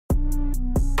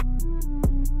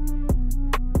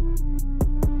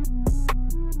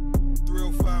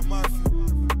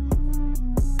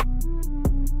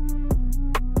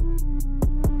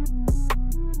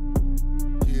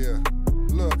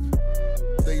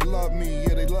love me,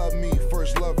 yeah, they love me.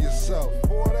 First love yourself.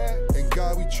 For that, and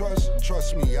God we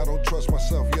trust me. I don't trust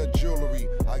myself. Your jewelry,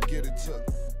 I get it took.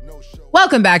 No show.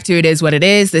 Welcome back to It Is What It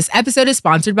Is. This episode is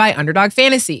sponsored by Underdog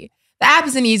Fantasy. The app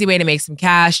is an easy way to make some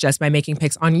cash just by making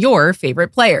picks on your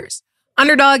favorite players.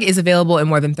 Underdog is available in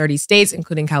more than 30 states,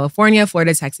 including California,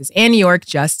 Florida, Texas, and New York,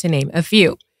 just to name a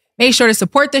few. Make sure to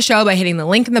support the show by hitting the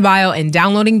link in the bio and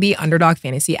downloading the Underdog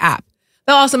Fantasy app.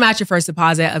 They'll also match your first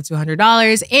deposit of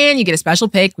 $200, and you get a special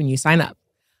pick when you sign up.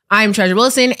 I'm Treasure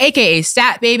Wilson, aka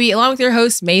Stat Baby, along with your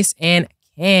hosts, Mase and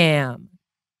Cam.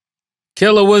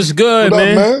 Killer, what's good, what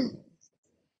man? Up, man?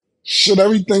 Shit,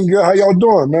 everything good. How y'all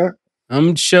doing, man?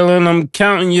 I'm chilling. I'm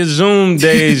counting your Zoom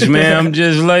days, man. I'm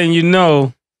just letting you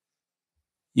know.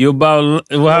 You about,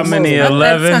 how many,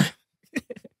 11?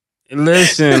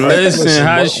 Listen,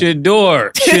 how's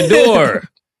Shador?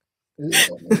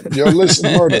 Yo,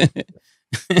 listen, murder.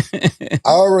 I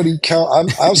already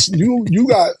count. You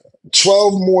got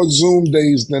 12 more Zoom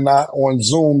days on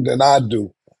Zoom than I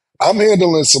do. I'm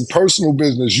handling some personal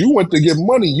business. You went to get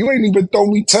money. You ain't even throw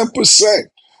me 10%.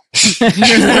 You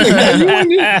want an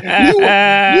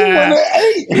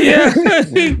 8. Yeah.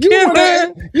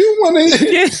 You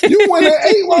want an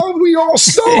 8 while we all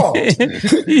starved.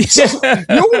 So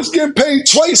you was getting paid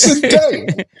twice a day.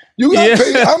 You got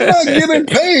paid. I'm not getting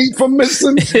paid for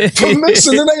missing. It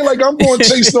ain't like I'm going to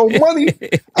chase no money.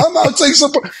 I'm out to take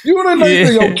some. You know what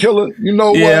yo, killer. You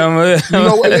know what? You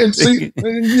know what? And see,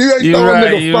 you ain't throwing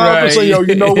nigga 5%. Yo,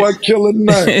 you know what? Killer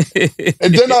nothing.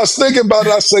 And then I was thinking about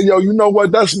it. I said, yo, you know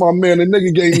what? That's my man. The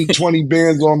nigga gave me 20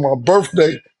 bands on my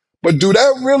birthday. But do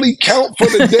that really count for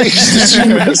the days that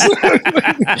you miss?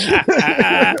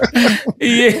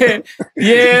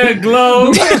 Yeah,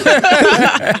 Glow.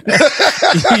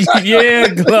 Yeah,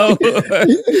 Glow.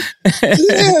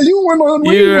 Yeah, you went on.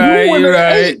 You're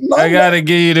right. I gotta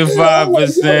give you the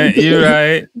 5%. You're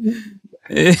right.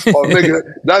 Oh, nigga,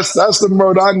 that's the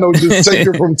murder I know. Just take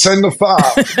it from 10 to 5.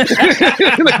 Take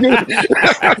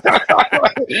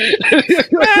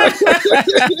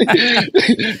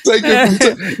it from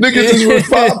 10. Nigga just with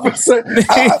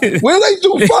 5%. Where they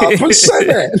do 5%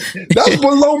 at? That's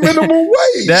below minimum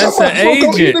wage. That's an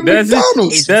agent.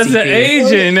 That's an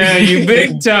agent now. You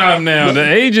big time now. The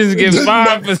agents get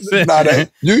 5%. Nah,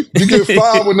 you get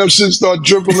 5 when them shit start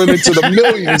dribbling into the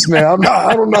millions now.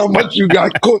 I don't know how much you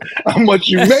got cooked, how much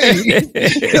you made.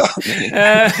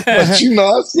 But you know,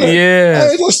 I said,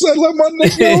 hey, let my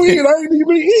nigga go eat. I ain't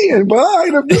even eating. But all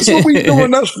right, if this is what we doing,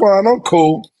 that's fine. I'm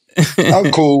cool. I'm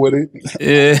cool with it.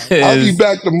 I'll be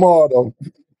back tomorrow, though.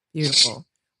 Beautiful.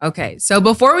 Okay, so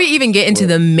before we even get into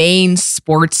the main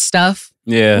sports stuff,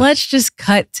 let's just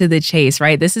cut to the chase,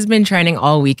 right? This has been trending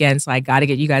all weekend, so I got to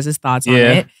get you guys' thoughts on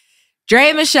it.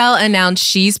 Draya Michele announced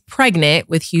she's pregnant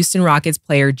with Houston Rockets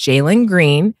player Jalen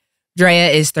Green.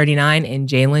 Draya is 39 and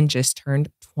Jalen just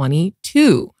turned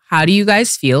 22. How do you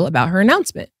guys feel about her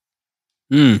announcement?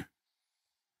 I'm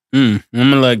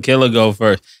gonna let Killer go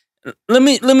first. Let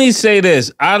me say this.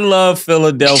 I love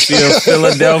Philadelphia.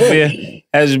 Philadelphia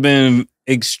has been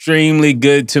extremely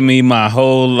good to me my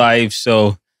whole life.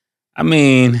 So, I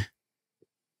mean,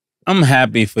 I'm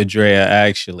happy for Draya.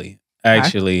 Actually,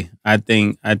 I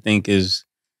think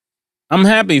I'm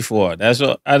happy for her. That's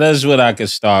what I could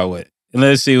start with.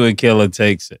 Let's see what Killer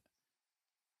takes it.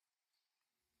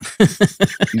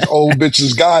 These old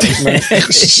bitches got it, man.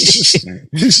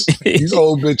 These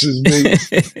old bitches, me.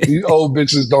 These old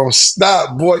bitches don't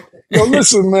stop, boy. Yo,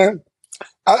 listen, man.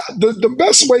 The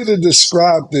best way to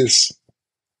describe this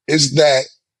is that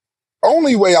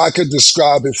only way I could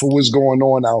describe it for what's going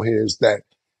on out here is that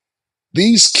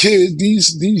these kids,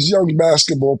 these young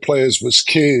basketball players was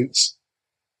kids.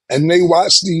 And they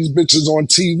watch these bitches on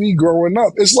TV growing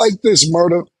up. It's like this,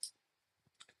 murder.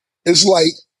 It's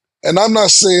like, and I'm not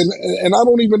saying, and I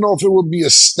don't even know if it would be a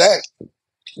stat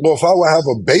or if I would have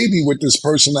a baby with this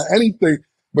person or anything,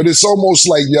 but it's almost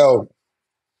like, yo,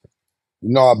 you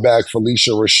know I bagged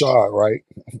Felicia Rashad, right?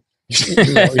 you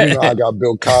know I got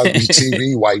Bill Cosby's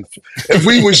TV wife. If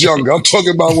we was younger, I'm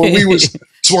talking about when we was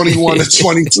 21 to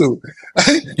 22.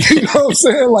 You know what I'm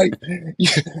saying? Like,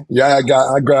 yeah,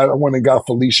 I went and got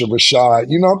Felicia Rashad.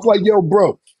 You know, I'm like, yo,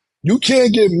 bro, you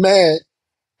can't get mad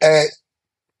at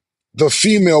the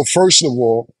female, first of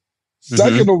all.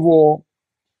 Second of all,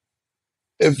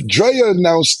 if Draya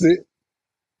announced it,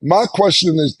 my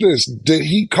question is this: did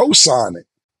he co-sign it?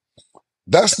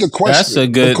 That's the question.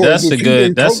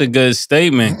 That's a good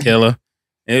statement, Killer.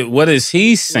 What is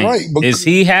he saying? Right, is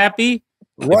he happy?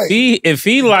 Right. If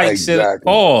he likes it,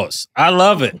 pause. I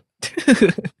love it.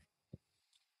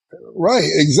 Right,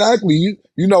 exactly.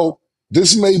 You know,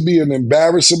 this may be an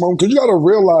embarrassing moment because you got to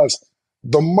realize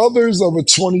the mothers of a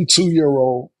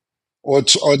 22-year-old or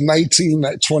 19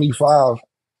 at 25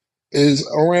 is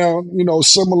around,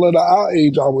 similar to our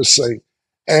age, I would say.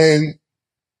 And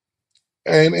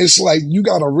it's like, you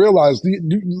got to realize,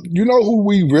 you know who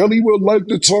we really would like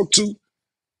to talk to?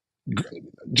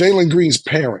 Jalen Green's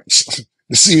parents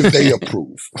to see if they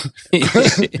approve.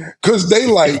 Because they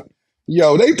like,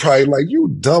 they probably like, you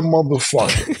dumb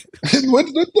motherfucker. what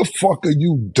the fuck are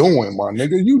you doing, my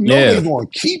nigga? You know they're going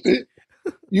to keep it.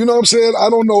 You know what I'm saying? I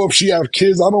don't know if she have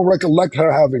kids. I don't recollect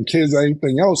her having kids or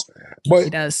anything else. But she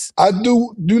does. I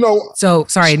do, So,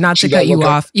 sorry, not to cut you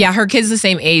off. Yeah, her kid's the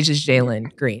same age as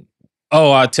Jalen Green.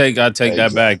 Oh, I take that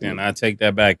back then. I take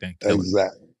that back then.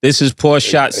 Exactly. This is poor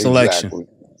shot selection. Exactly.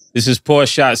 This is poor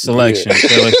shot selection.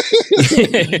 Yeah.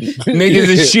 Niggas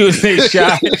is shooting their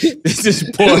shot. This is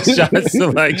poor shot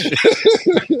selection.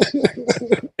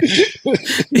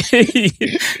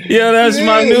 Yeah, that's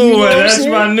my new one. That's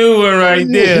my new one right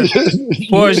there.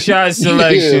 Poor shot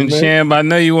selection, champ. I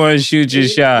know you want to shoot your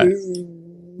shot,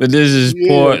 but this is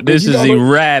poor. This is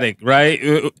erratic,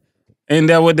 right? Ain't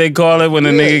that what they call it when a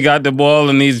nigga got the ball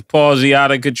and he's palsy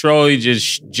out of control? He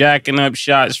just jacking up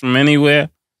shots from anywhere.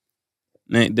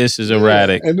 This is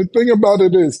erratic. And the thing about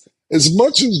it is, as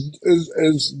much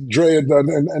as Draya done,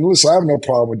 and listen, I have no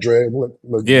problem with Draya.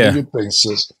 Look, do your thing,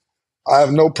 sis. I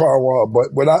have no problem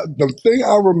with her. But the thing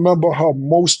I remember her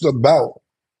most about,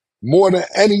 more than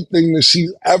anything that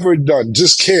she's ever done,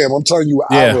 just Cam, I'm telling you,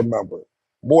 I remember,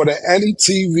 more than any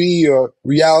TV or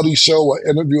reality show or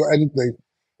interview or anything,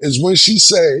 is when she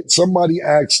said, somebody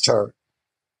asked her,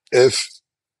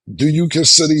 do you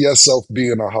consider yourself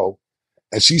being a hoe?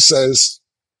 And she says,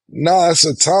 nah, it's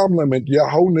a time limit. Your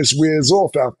wholeness wears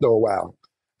off after a while.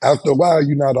 After a while,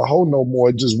 you're not a hoe no more.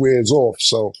 It just wears off.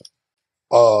 So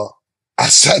I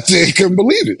sat there and couldn't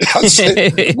believe it. I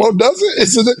said, well, does it?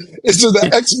 Is it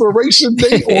an expiration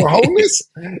date or wholeness?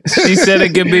 She said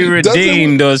it could be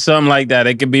redeemed or something like that.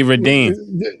 It could be redeemed.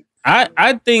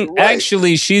 I think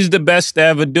actually she's the best to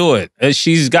ever do it.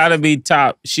 She's got to be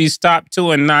top. She's top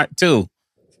 2 and not 2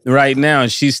 right now.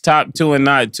 She's top 2 and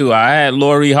not 2. I had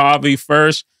Lori Harvey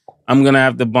first. I'm going to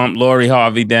have to bump Lori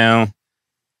Harvey down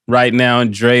right now.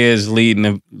 And Draya is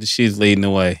she's leading the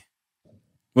way.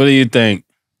 What do you think?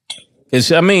 If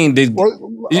you're going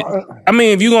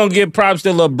to give props to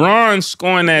LeBron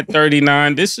scoring at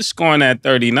 39, this is scoring at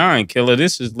 39, Killer.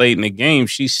 This is late in the game.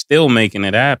 She's still making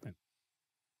it happen.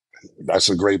 That's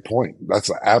a great point. That's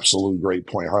an absolute great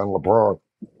point. Her and LeBron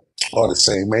are the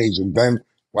same age. And then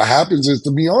what happens is,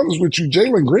 to be honest with you,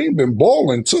 Jalen Green been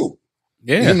balling too.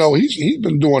 Yeah. He's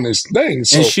been doing his thing.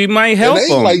 So and she might help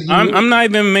him. Like I'm not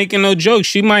even making no joke.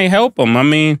 She might help him. I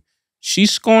mean,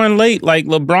 she's scoring late like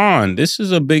LeBron. This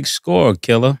is a big score,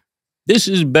 Killer. This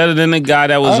is better than the guy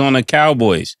that was on the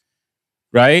Cowboys,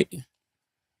 right?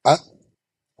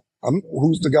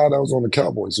 Who's the guy that was on the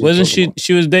Cowboys? Wasn't she? About?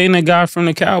 She was dating a guy from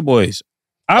the Cowboys.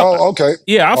 Okay.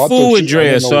 Yeah, I fool with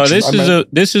Draya. So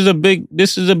this is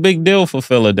a big deal for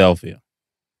Philadelphia.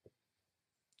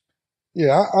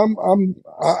 Yeah,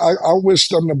 I wish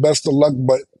them the best of luck,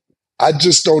 but I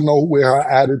just don't know where her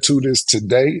attitude is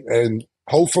today, and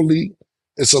hopefully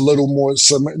it's a little more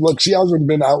similar. Look, she hasn't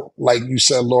been out like you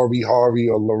said, Lori Harvey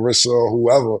or Larissa or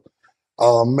whoever.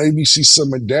 Maybe she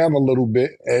simmered down a little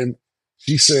bit, and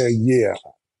she said, "Yeah,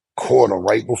 caught him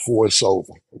right before it's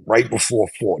over, right before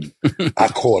 40. I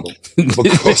caught him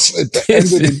because at the end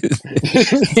of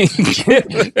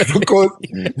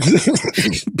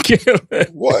the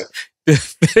what."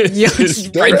 Yo,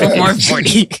 right before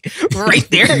 40. Right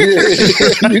there.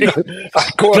 I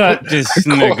caught this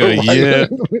nigga,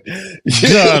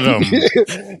 got him.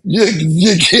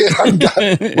 I got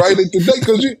right at the day,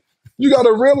 because you got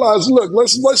to realize, look,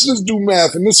 let's just do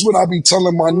math. And this is what I be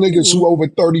telling my niggas who over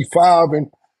 35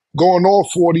 and going on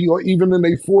 40 or even in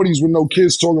their 40s with no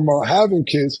kids talking about having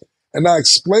kids. And I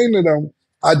explain to them,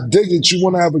 I dig it. You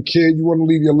want to have a kid, you want to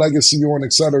leave your legacy on,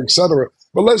 et cetera, et cetera.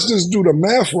 But let's just do the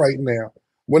math right now.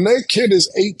 When that kid is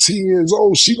 18 years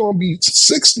old, she's going to be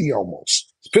 60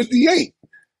 almost, 58.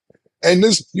 And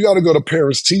you got to go to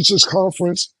parents teachers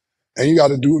conference and you got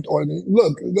to do it.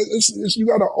 Look, you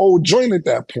got an old joint at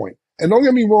that point. And don't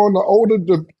get me wrong,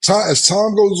 as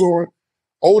time goes on,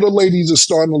 older ladies are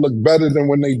starting to look better than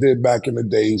when they did back in the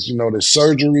days. The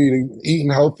surgery, the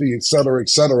eating healthy, et cetera, et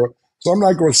cetera. So I'm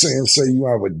not going to say you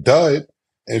have a dud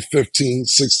in 15,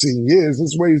 16 years.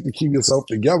 There's ways to keep yourself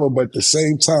together. But at the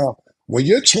same time, when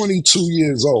you're 22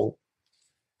 years old,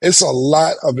 it's a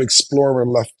lot of exploring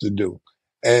left to do.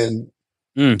 And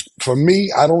for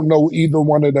me, I don't know either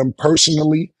one of them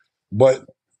personally, but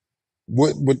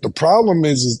what the problem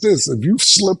is this: if you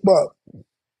slip up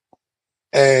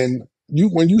and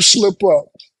when you slip up,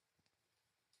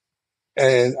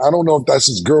 and I don't know if that's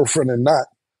his girlfriend or not,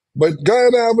 but go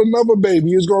ahead and have another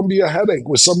baby. It's going to be a headache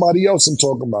with somebody else I'm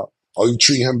talking about. Oh, you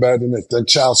treat him better than this. Then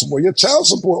child support. Your child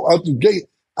support out the gate.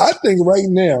 I think right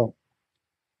now,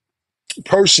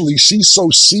 personally, she's so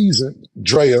seasoned,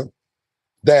 Draya,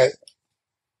 that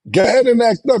go ahead and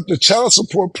act up. The child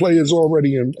support play is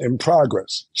already in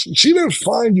progress. She didn't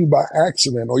find you by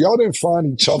accident, or y'all didn't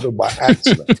find each other by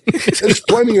accident. There's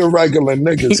plenty of regular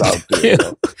niggas out there.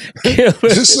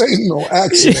 This ain't no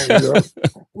accident, yo.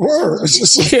 Word, it's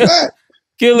just a fact.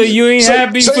 Killer, you ain't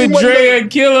happy for Draya.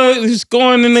 Killer is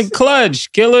scoring in the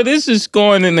clutch. Killer, this is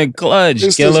scoring in the clutch,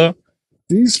 Killer.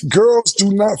 These girls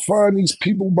do not find these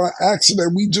people by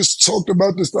accident. We just talked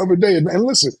about this the other day. And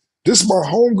listen, this is my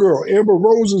homegirl. Amber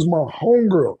Rose is my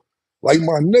homegirl. Like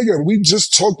my nigga, we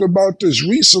just talked about this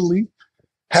recently,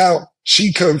 how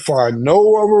she couldn't find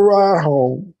no other ride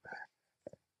home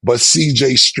but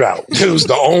CJ Stroud. It was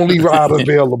the only ride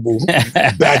available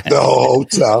back to the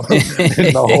hotel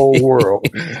in the whole world.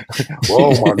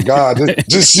 Oh my God.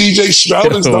 Just CJ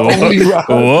Stroud is the only ride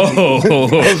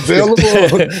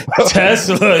available.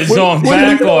 Tesla is on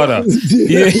back order.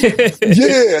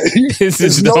 Yeah. This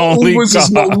is no Ubers,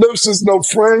 there's no Lyfts, there's no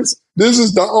friends. This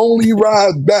is the only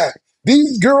ride back.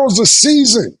 These girls are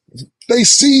seasoned. They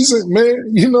seasoned, man.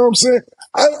 You know what I'm saying?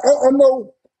 I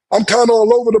know I'm kind of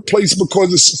all over the place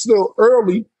because it's still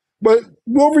early, but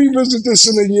we'll revisit this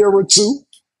in a year or two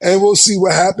and we'll see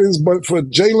what happens. But for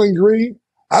Jalen Green,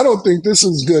 I don't think this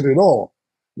is good at all.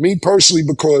 Me personally,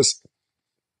 because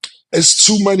it's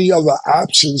too many other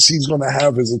options he's going to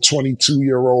have as a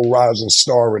 22-year-old rising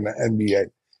star in the NBA.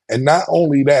 And not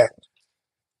only that,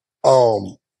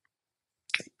 and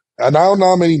I don't know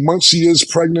how many months she is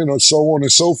pregnant or so on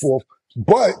and so forth,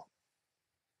 but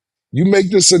you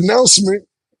make this announcement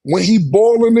when he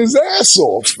balling his ass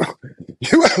off.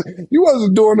 You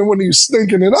wasn't doing it when he was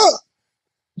stinking it up.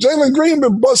 Jalen Green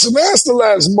been busting ass the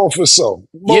last month or so.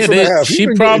 She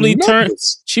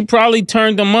probably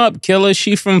turned him up, Killer.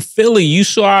 She from Philly. You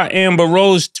saw how Amber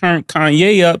Rose turned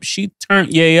Kanye up. She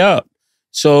turned Ye up.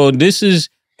 So this is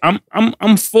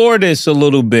I'm for this a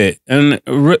little bit, and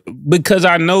because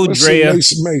I know Draya,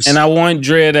 and I want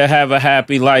Draya to have a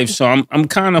happy life, so I'm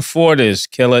kind of for this,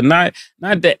 Killer. Not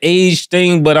the age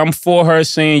thing, but I'm for her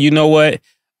saying, you know what,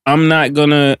 I'm not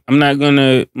gonna.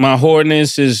 My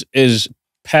whoreness is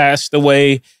passed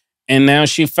away, and now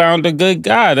she found a good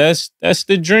guy. That's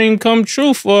the dream come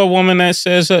true for a woman that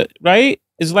says, right?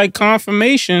 It's like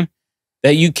confirmation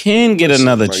that you can get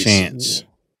another chance.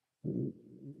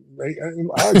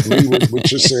 I agree with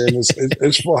what you're saying.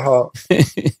 It's for her,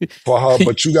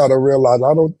 but you got to realize,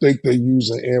 I don't think they're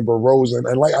using Amber Rose. And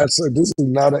like I said, this is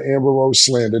not an Amber Rose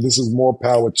slander. This is more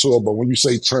power to her. But when you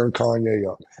say turn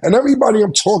Kanye up, and everybody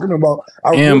I'm talking about,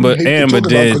 Amber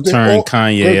did turn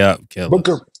Kanye up, Killer.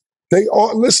 Because they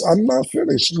all, listen, I'm not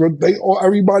finished.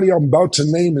 Everybody I'm about to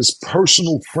name is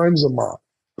personal friends of mine.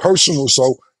 Personal.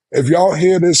 So if y'all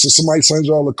hear this, or somebody sends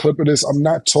y'all a clip of this, I'm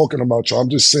not talking about y'all. I'm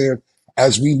just saying,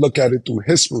 as we look at it through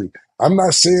history, I'm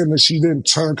not saying that she didn't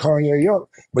turn Kanye up,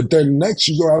 but then next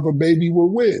you go have a baby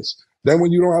with Wiz. Then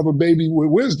when you don't have a baby with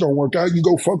Wiz, don't work out, you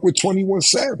go fuck with 21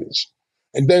 Savage.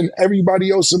 And then everybody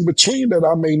else in between that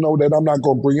I may know that I'm not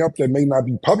going to bring up that may not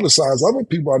be publicized. Other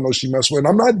people I know she messed with, and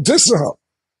I'm not dissing her.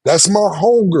 That's my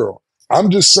homegirl. I'm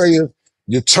just saying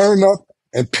you turn up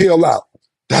and peel out.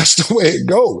 That's the way it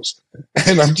goes.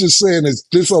 And I'm just saying it's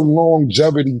just a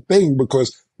longevity thing,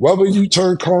 because whether you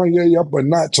turn Kanye up or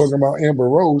not, talking about Amber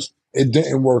Rose, it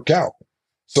didn't work out.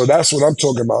 So that's what I'm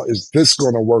talking about. Is this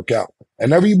going to work out?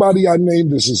 And everybody I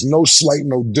named, this is no slight,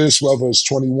 no diss, whether it's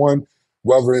 21,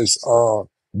 whether it's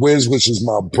Wiz, which is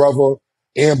my brother,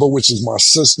 Amber, which is my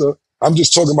sister. I'm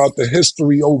just talking about the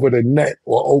history over the net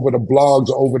or over the blogs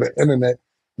or over the internet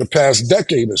the past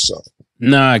decade or so.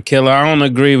 Nah, Killer, I don't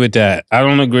agree with that.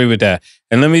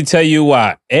 And let me tell you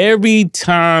why. Every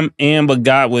time Amber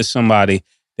got with somebody,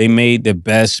 they made the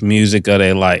best music of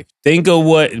their life. Think of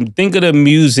the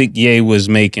music Ye was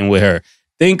making with her.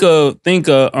 Think of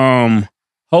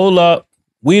Hold Up,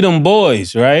 We Them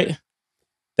Boys, right?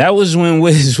 That was when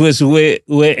Wiz was with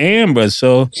Amber.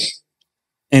 So,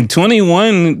 and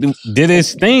 21 did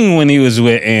his thing when he was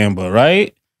with Amber,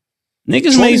 right?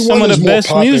 Niggas made some of the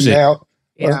best music. Now.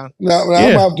 Yeah. Now I'm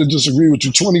going to have to disagree with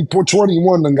you.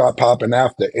 21 done got popping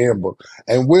after Amber.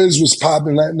 And Wiz was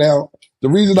popping that now. The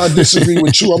reason I disagree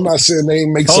with you, I'm not saying they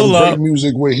ain't make great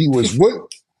music where he was with.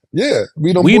 Yeah,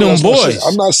 we them boys.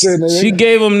 I'm not saying that. She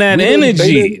gave him that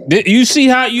energy. You see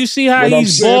how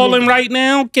he's balling right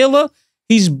now, Killer?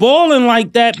 He's balling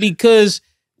like that because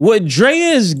what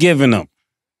Draya is giving him.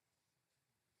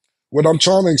 What I'm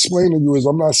trying to explain to you is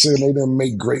I'm not saying they didn't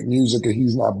make great music and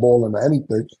he's not balling or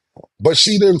anything, but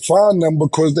she didn't find them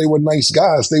because they were nice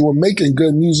guys. They were making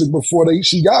good music before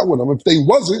she got with them. If they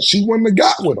wasn't, she wouldn't have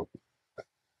got with them.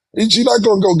 And she not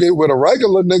gonna go get with a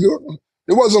regular nigga.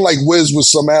 It wasn't like Wiz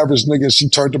was some average nigga and she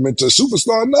turned him into a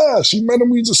superstar. Nah, she met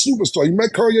him, he's a superstar. You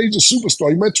met Kanye, he's a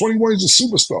superstar. You met 21, he's a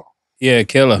superstar. Yeah,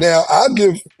 killer. Now, I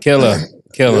give... Killer.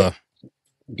 Yeah.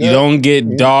 You don't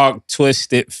get dark,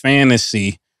 twisted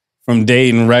fantasy from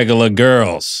dating regular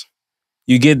girls.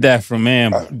 You get that from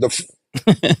Amber. The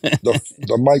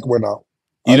mic went out.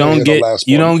 You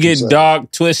don't get dark,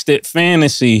 twisted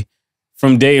fantasy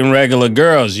from dating regular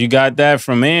girls. You got that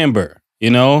from Amber, you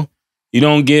know? You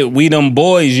don't get we them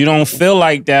boys. You don't feel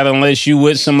like that unless you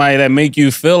with somebody that make you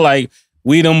feel like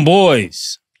we them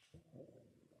boys.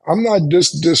 I'm not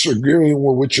disagreeing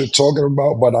with what you're talking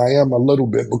about, but I am a little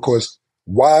bit because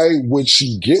why would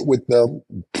she get with them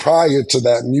prior to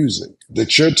that music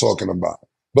that you're talking about?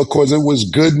 Because it was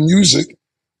good music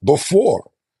before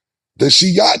that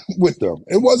she got with them.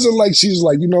 It wasn't like she's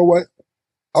like, you know what?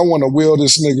 I want to will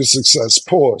this nigga success.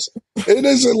 Pause. It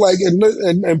isn't like,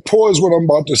 and pause what I'm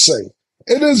about to say.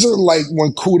 It isn't like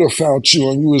when Kuda found you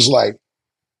and you was like,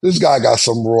 this guy got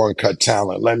some raw and cut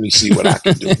talent. Let me see what I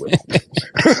can do with him.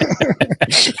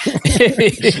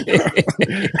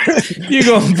 You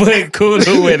gonna put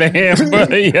Kuda with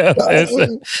Amber? Yeah,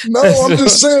 I'm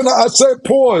just saying. I said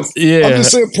pause. Yeah. I'm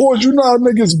just saying pause. You know how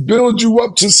niggas build you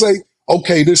up to say,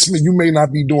 okay, you may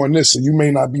not be doing this and you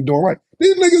may not be doing right.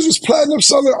 These niggas was platinum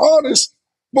selling artists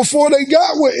before they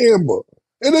got with Amber.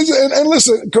 It is, and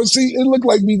listen, because see, it looked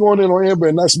like me going in on Amber,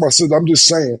 and that's my sister. I'm just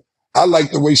saying. I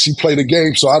like the way she played the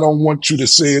game, so I don't want you to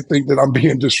say and think that I'm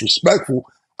being disrespectful.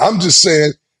 I'm just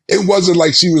saying it wasn't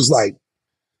like she was like,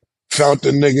 found the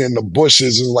nigga in the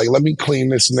bushes and like, let me clean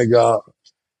this nigga up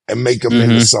and make him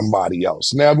into somebody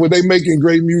else. Now, were they making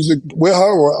great music with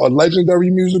her or legendary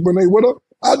music when they with her?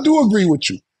 I do agree with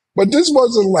you. But this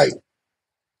wasn't like,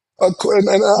 and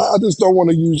I just don't want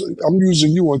to I'm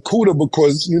using you and Kuda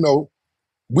because, you know,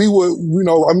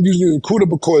 I'm using you and Kuda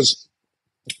because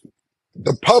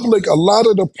the public, a lot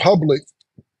of the public,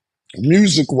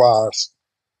 music-wise,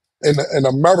 in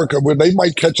America, where they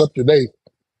might catch up today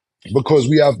because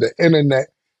we have the internet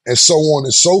and so on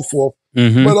and so forth.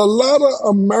 Mm-hmm. But a lot of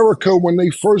America, when they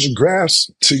first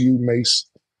grasp to you, Mase,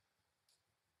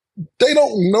 they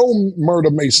don't know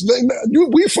Murder Mase.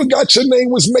 We forgot your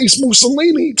name was Mase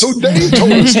Mussolini. So Dave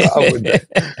told us the other day.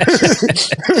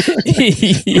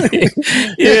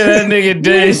 Yeah, that nigga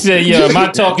Dave said, yo, am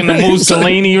I talking to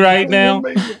Mussolini right now?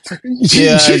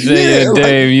 Yeah, I said, yeah,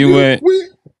 Dave, you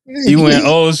went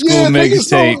old school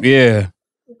mixtape, yeah.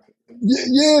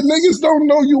 Yeah, niggas don't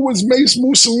know you was Mase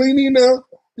Mussolini now.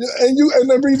 And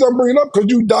the reason I'm bringing up, because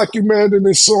you documented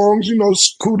in songs, you know,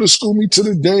 Kuda School Me to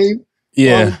the Dame.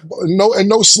 Yeah.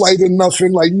 No slight or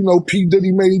nothing, like, you know, P.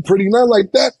 Diddy made me pretty, not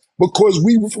like that, because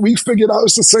we figured out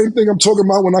it's the same thing I'm talking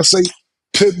about when I say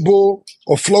Pitbull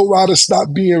or Flow Rider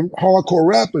stop being hardcore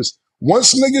rappers.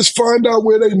 Once niggas find out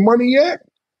where they money at,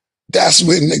 that's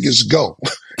where niggas go.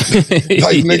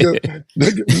 Like, nigga,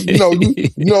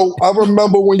 you know, I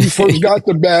remember when you first got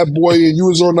the Bad Boy and you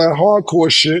was on that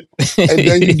hardcore shit, and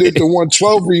then you did the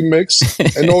 112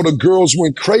 remix, and all the girls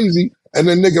went crazy, and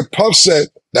then nigga Puff said,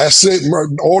 that's it,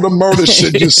 all the murder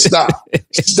shit just stop.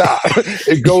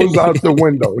 It goes out the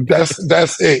window.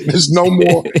 That's it. There's no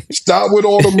more. Stop with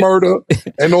all the murder,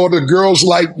 and all the girls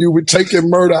like you were taking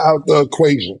murder out the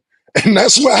equation. And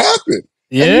that's what happened.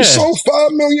 Yeah. And you sold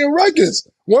 5 million records.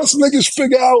 Once niggas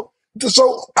figure out,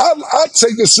 so I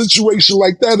take a situation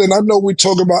like that, and I know we're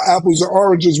talking about apples and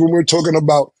oranges when we're talking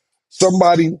about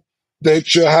somebody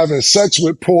that you're having sex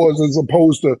with, pause, as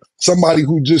opposed to somebody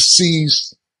who just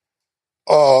sees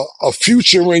a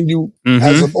future in you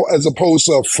as opposed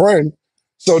to a friend.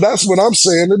 So that's what I'm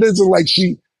saying. It isn't like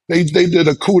they did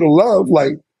a coup to love.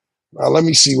 Like, let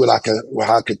me see how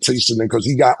I could taste it in, because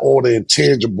he got all the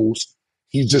intangibles.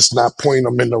 He's just not pointing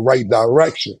them in the right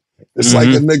direction. It's like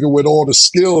a nigga with all the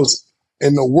skills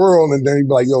in the world, and then he be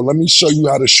like, yo, let me show you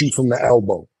how to shoot from the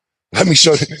elbow. Let me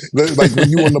show you, like when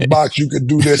you in the box, you could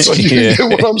do this. So you get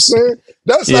what I'm saying?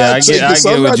 That's how I take it.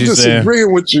 So I'm not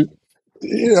disagreeing with you.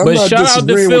 Yeah, but shout out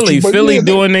to Philly. Philly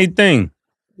doing their thing.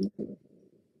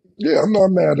 Yeah, I'm not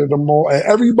mad at them all. And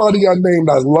everybody I named,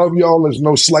 I love y'all. There's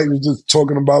no slightly just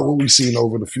talking about what we've seen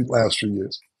over the last few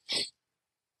years.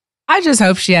 I just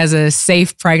hope she has a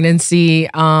safe pregnancy.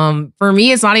 For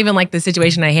me, it's not even like the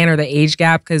situation I hand her, the age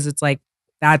gap, because it's like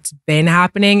that's been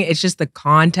happening. It's just the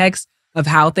context of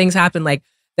how things happen. Like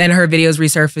then her videos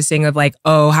resurfacing of like,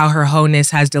 oh, how her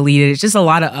wholeness has deleted. It's just a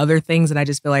lot of other things that I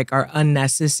just feel like are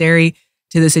unnecessary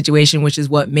to the situation, which is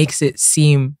what makes it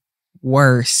seem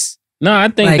worse. No, I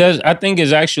think I think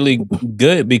it's actually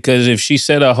good because if she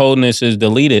said her wholeness is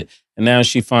deleted and now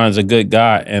she finds a good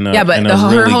guy and but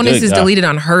her wholeness is deleted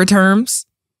on her terms.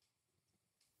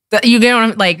 You get what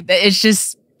I'm like? It's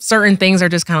just certain things are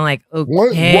just kind of like,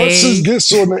 okay. Once it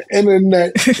gets on the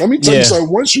internet, let me tell you something.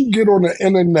 Once you get on the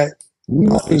internet,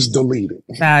 nothing's deleted.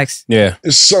 Facts. Yeah.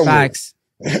 It's somewhere. Facts.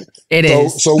 It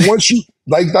is. So once you,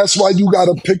 that's why you got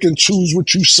to pick and choose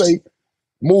what you say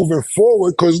moving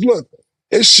forward. Because look,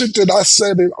 it's shit that I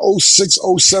said in 06,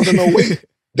 07, 08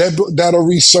 that'll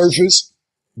resurface.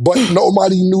 But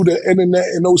nobody knew the internet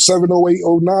in 07, 08,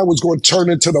 09 was going to turn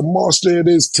into the monster it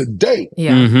is today.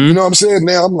 Yeah. Mm-hmm. You know what I'm saying?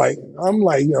 Now I'm like,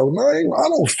 yo, I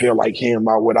don't feel like hearing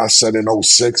about what I said in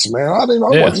 06, man. I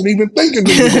wasn't even thinking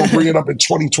they were going to bring it up in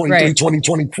 2023,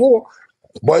 2024.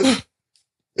 But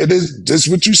it is this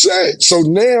what you said. So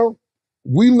now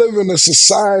we live in a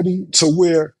society to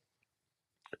where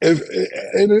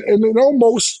it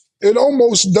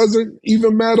almost doesn't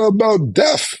even matter about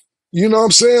death. You know what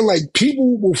I'm saying? Like,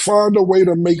 people will find a way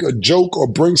to make a joke or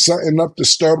bring something up to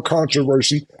stir up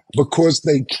controversy because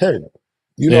they can.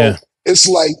 You know, it's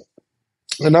like,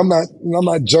 and I'm not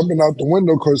jumping out the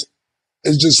window because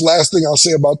it's just last thing I'll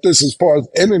say about this as far as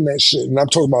internet shit, and I'm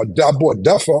talking about I brought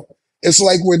Duff up. It's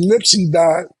like when Nipsey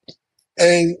died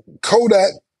and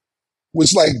Kodak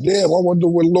was like, damn, I wonder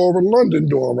what Laura London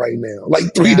doing right now.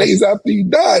 Like 3 days after he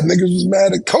died, niggas was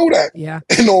mad at Kodak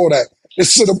and all that.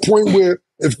 It's to the point where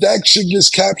if that shit gets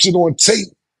captured on tape,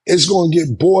 it's going to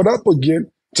get brought up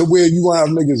again to where you going to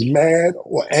have niggas mad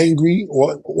or angry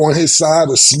or on his side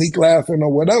or sneak laughing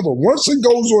or whatever. Once it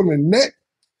goes on the net,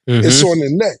 it's on the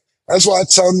net. That's why I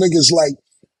tell niggas, like,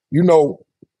 you know,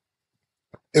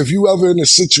 if you ever in a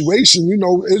situation, you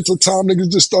know, it's a time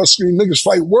niggas just start screaming, niggas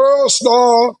fight world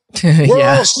star,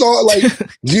 star, like,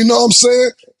 you know what I'm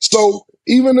saying? So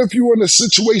even if you're in a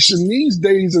situation these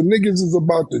days and niggas is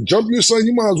about to jump your son,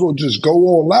 you might as well just go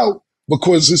all out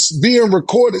because it's being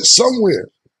recorded somewhere.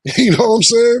 You know what I'm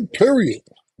saying? Period.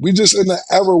 We just in an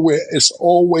era where it's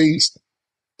always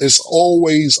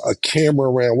a camera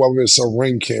around, whether it's a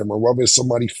Ring camera, whether it's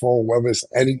somebody's phone, whether it's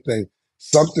anything.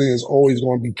 Something is always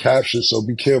going to be captured, so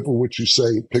be careful what you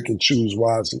say. Pick and choose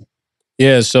wisely.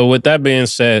 Yeah, so with that being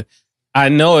said, I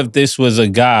know if this was a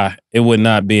guy, it would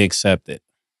not be accepted.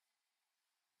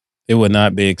 It would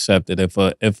not be accepted. If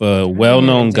a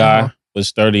well-known guy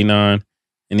was 39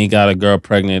 and he got a girl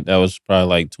pregnant that was probably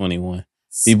like 21,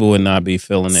 people would not be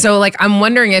feeling it. So, like, I'm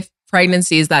wondering if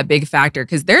pregnancy is that big factor,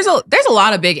 because there's a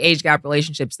lot of big age gap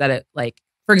relationships that it, like,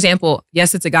 for example,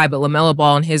 yes, it's a guy, but LaMelo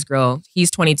Ball and his girl, he's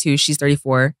 22, she's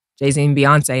 34. Jay-Z and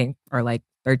Beyonce are like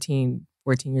 13,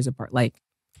 14 years apart. Like,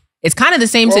 it's kind of the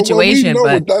same situation. Well, we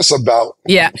know but what that's about.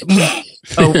 Yeah.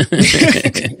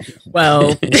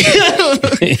 Well,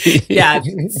 yeah,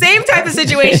 same type of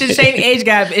situation, same age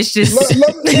gap. It's just.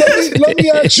 Let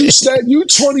me ask you, Stat, you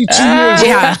 22 years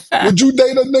old. Would you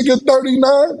date a nigga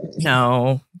 39?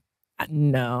 No.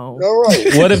 All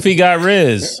right. What if he got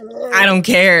Riz? I don't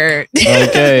care.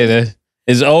 Okay,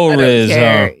 it's old Riz,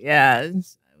 huh? Yeah,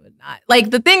 I would not.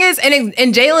 Like, the thing is,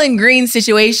 in Jalen Green's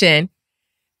situation,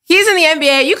 he's in the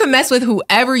NBA. You can mess with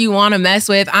whoever you want to mess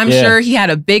with. I'm sure he had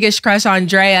a biggish crush on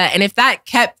Draya, and if that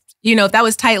kept, if that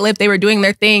was tight-lipped, they were doing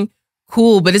their thing,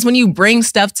 cool. But it's when you bring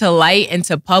stuff to light and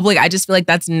to public, I just feel like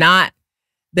that's not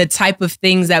the type of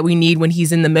things that we need when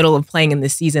he's in the middle of playing in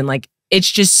this season. Like, it's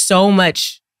just so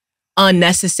much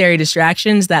unnecessary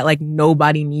distractions that, like,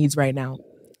 nobody needs right now.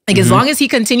 Like, as long as he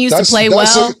continues to play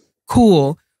well,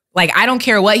 cool. Like, I don't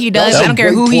care what he does. I don't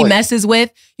care who he messes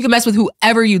with. You can mess with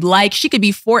whoever you'd like. She could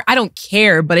be 4. I don't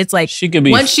care. But it's like, she could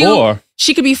be 4.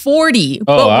 She could be 40. Oh,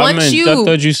 but I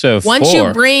thought you said 4. Once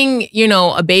you bring,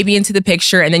 a baby into the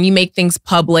picture and then you make things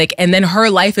public, and then her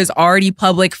life is already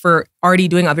public for already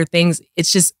doing other things,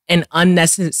 it's just an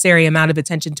unnecessary amount of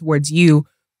attention towards you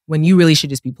when you really should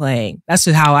just be playing. That's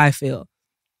just how I feel.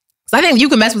 So I think you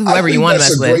can mess with whoever you want to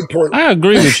mess with. I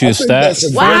agree with you, Stat.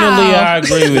 Finally, I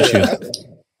agree with you.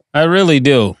 I really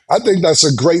do. I think that's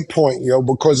a great point,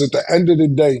 because at the end of the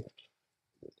day,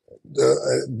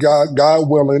 God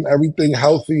willing, everything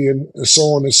healthy and so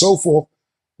on and so forth,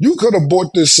 you could have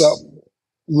brought this up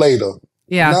later.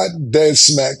 Yeah. Not dead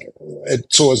smack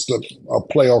towards the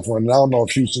playoff run. I don't know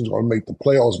if Houston's going to make the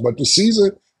playoffs, but the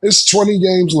season, it's 20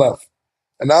 games left.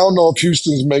 And I don't know if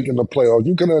Houston's making the playoffs.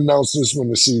 You can announce this when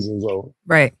the season's over.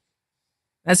 Right.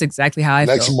 That's exactly how I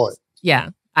feel. Next month. Yeah.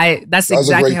 That's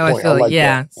exactly how I feel. Like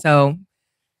that. So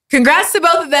congrats to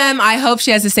both of them. I hope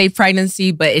she has a safe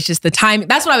pregnancy, but it's just the timing.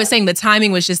 That's what I was saying. The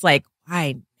timing was just like,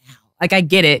 why now? Like, I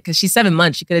get it, because she's 7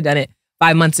 months. She could have done it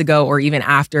 5 months ago or even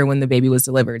after when the baby was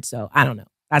delivered. So I don't know.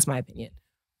 That's my opinion.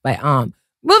 But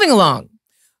moving along.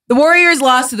 The Warriors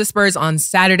lost to the Spurs on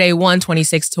Saturday,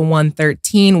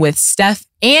 126-113 with Steph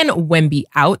and Wemby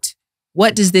out.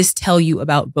 What does this tell you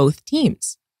about both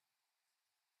teams?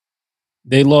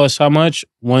 They lost how much?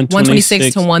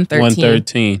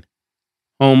 126-113.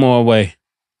 Home or away?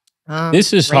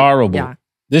 This is horrible. Yeah.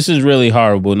 This is really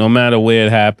horrible, no matter where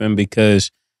it happened,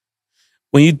 because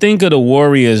when you think of the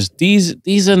Warriors,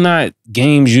 these are not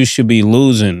games you should be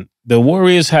losing. The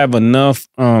Warriors have enough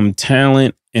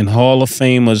talent and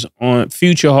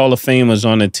future Hall of Famers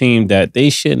on the team that they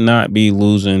should not be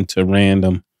losing to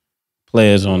random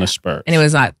players on the Spurs. And it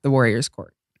was not the Warriors'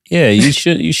 court. Yeah, you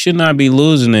should not be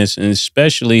losing this, and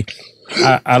especially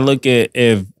I look at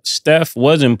if Steph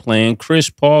wasn't playing, Chris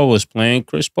Paul was playing.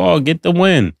 Chris Paul, get the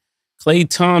win. Klay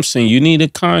Thompson, you need a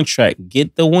contract,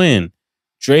 get the win.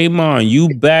 Draymond, you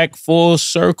back full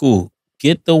circle,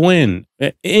 get the win.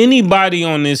 Anybody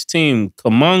on this team,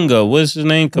 Kuminga, what's his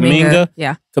name? Kuminga?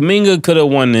 Yeah. Kuminga could have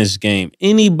won this game.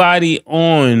 Anybody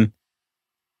on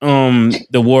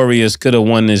the Warriors could have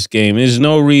won this game. There's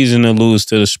no reason to lose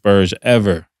to the Spurs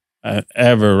ever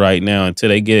right now until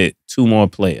they get two more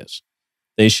players.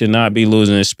 They should not be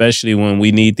losing, especially when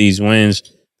we need these wins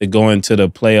to go into the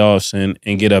playoffs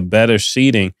and get a better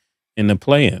seeding in the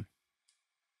play-in.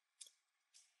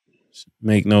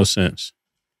 Make no sense.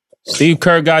 Steve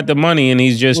Kerr got the money and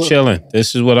he's just chilling.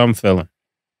 This is what I'm feeling.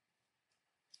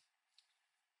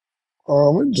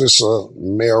 It's just a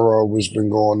mirror what's been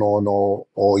going on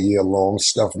all year long.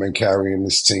 Steph been carrying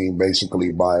this team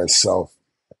basically by itself.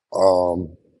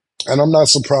 And I'm not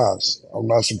surprised. I'm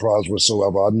not surprised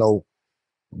whatsoever. I know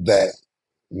that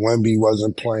Wemby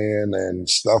wasn't playing and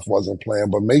Steph wasn't playing,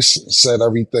 but Mase said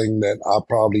everything that I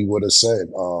probably would have said.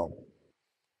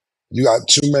 You got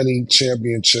too many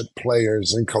championship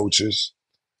players and coaching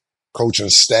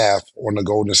staff on the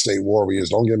Golden State Warriors.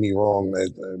 Don't get me wrong.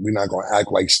 We're not going to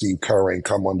act like Steve Kerr ain't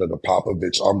come under the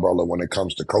Popovich umbrella when it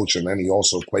comes to coaching. And he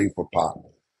also played for Pop.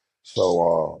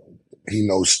 So he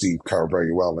knows Steve Kerr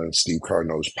very well, and Steve Kerr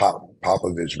knows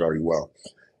Popovich very well.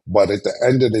 But at the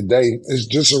end of the day, it's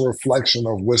just a reflection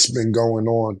of what's been going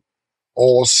on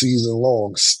all season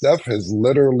long. Steph has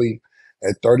literally,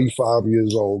 at 35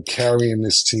 years old, carrying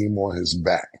this team on his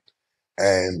back.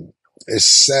 And it's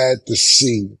sad to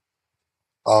see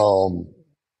a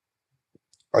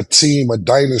team, a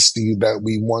dynasty that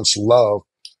we once loved,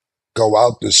 go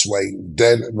out this way,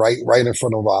 dead right in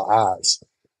front of our eyes.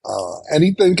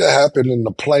 Anything can happen in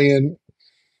the play-in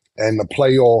and the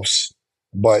playoffs,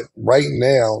 but right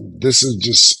now, this is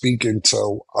just speaking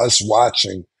to us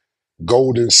watching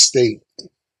Golden State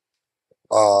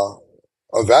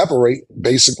evaporate,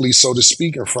 basically, so to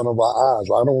speak, in front of our eyes.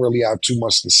 I don't really have too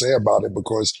much to say about it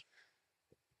because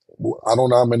I don't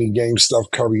know how many games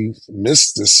Steph Curry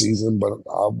missed this season, but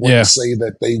I wouldn't say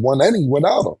that they won any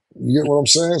without him. You get what I'm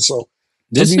saying? So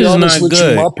this is not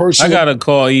good. I got to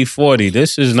call E40.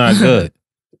 This is not good.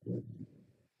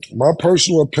 My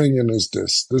personal opinion is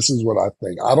this. This is what I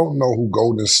think. I don't know who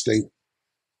Golden State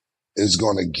is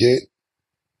going to get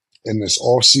in this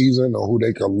offseason or who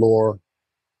they can lure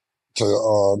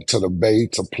to the Bay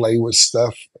to play with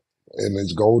Steph in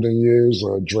his golden years,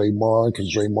 or Draymond,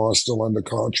 because Draymond's still under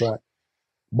contract.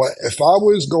 But if I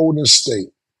was Golden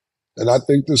State, and I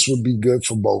think this would be good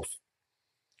for both,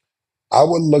 I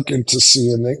would look into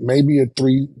seeing maybe a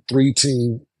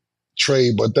three-team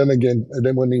trade, but then again,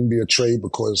 it wouldn't even be a trade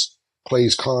because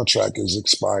Klay's contract is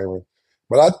expiring.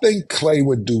 But I think Klay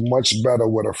would do much better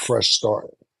with a fresh start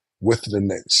with the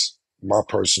Knicks, my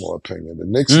personal opinion. The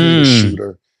Knicks need a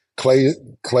shooter.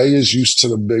 Klay is used to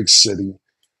the big city,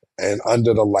 and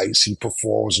under the lights, he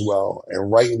performs well. And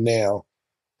right now,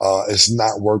 it's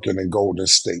not working in Golden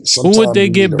State. Sometimes who would they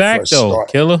get back, though, start.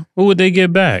 Killer? Who would they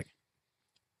get back?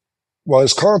 Well,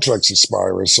 his contract's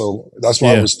expiring, so that's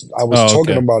why I was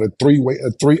talking about a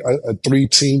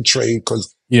three-team trade,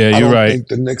 because I don't think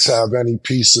the Knicks have any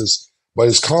pieces. But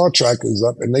his contract is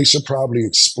up, and they should probably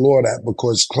explore that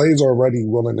because Klay's already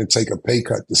willing to take a pay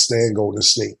cut to stay in Golden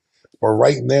State. But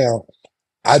right now,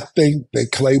 I think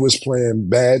that Klay was playing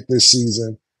bad this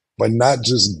season, but not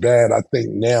just bad. I think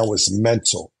now it's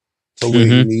mental to where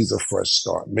he needs a fresh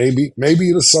start. Maybe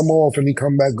the summer off and he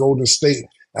come back Golden State,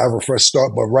 have a fresh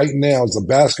start. But right now, as a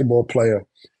basketball player,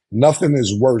 nothing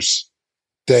is worse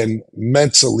than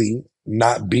mentally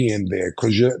not being there,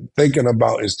 because you're thinking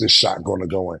about, is this shot going to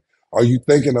go in? Are you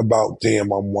thinking about,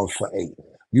 damn, I'm 1 for 8?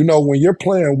 You know, when you're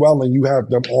playing well and you have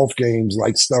them off games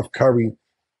like Steph Curry,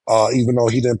 even though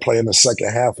he didn't play in the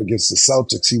second half against the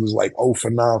Celtics, he was like 0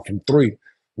 for 9 from 3.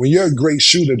 When you're a great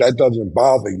shooter, that doesn't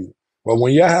bother you. But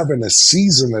when you're having a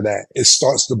season of that, it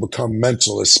starts to become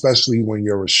mental, especially when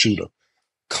you're a shooter.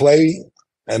 Clay,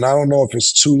 and I don't know if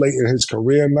it's too late in his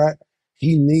career or not,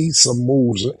 he needs some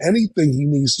moves. Anything he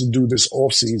needs to do this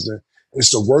offseason is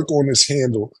to work on his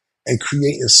handle and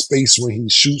creating space when he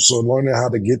shoots or learning how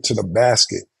to get to the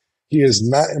basket. He has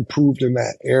not improved in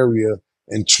that area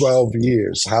in 12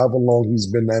 years, however long he's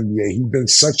been in the NBA. He's been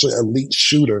such an elite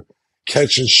shooter,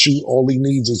 catch and shoot. All he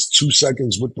needs is 2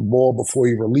 seconds with the ball before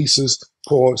he releases,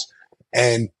 pause.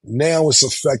 And now it's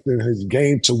affecting his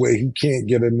game to where he can't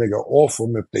get a nigga off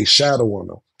him if they shadow on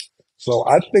him. So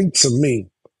I think, to me,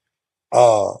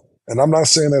 and I'm not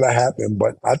saying that happened,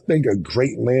 but I think a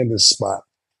great landing spot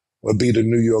would be the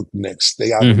New York Knicks. They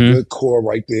have a good core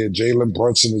right there. Jalen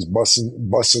Brunson is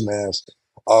busting ass.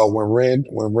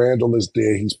 When Randall is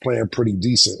there, he's playing pretty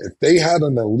decent. If they had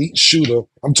an elite shooter,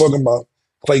 I'm talking about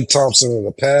Klay Thompson in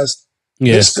the past,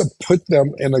 this could put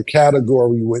them in a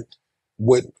category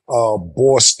with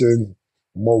Boston,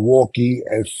 Milwaukee,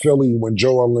 and Philly when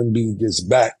Joel Embiid gets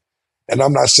back. And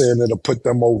I'm not saying it'll put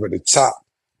them over the top,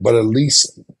 but at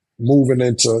least moving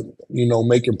into,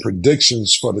 making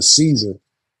predictions for the season,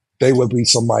 they would be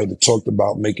somebody that talked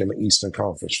about making the Eastern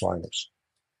Conference Finals.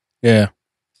 Yeah.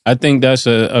 I think that's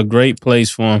a great place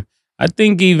for him. I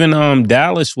think even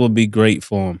Dallas will be great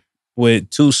for him. With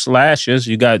 2 slashers,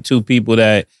 you got 2 people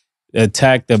that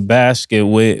attack the basket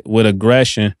with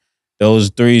aggression. Those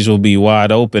threes will be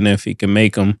wide open if he can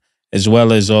make them, as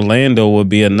well as Orlando will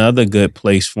be another good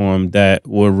place for him that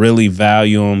will really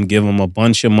value him, give him a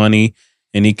bunch of money,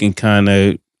 and he can kind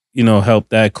of, help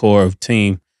that core of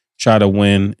team try to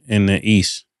win in the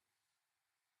East.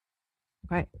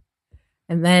 Right.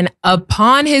 And then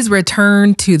upon his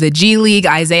return to the G League,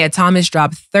 Isaiah Thomas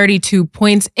dropped 32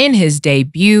 points in his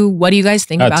debut. What do you guys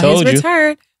think about his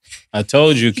return? I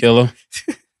told you, Killer.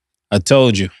 I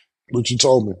told you. What you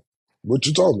told me?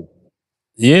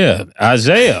 Yeah,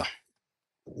 Isaiah.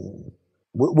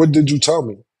 What did you tell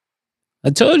me?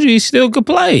 I told you he still could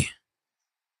play.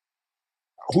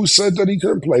 Who said that he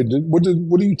couldn't play? What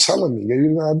are you telling me?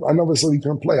 I never said he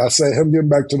couldn't play. I said him getting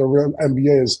back to the real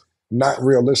NBA is not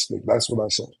realistic. That's what I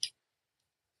said.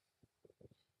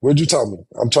 What'd you tell me?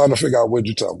 I'm trying to figure out what'd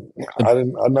you tell me. I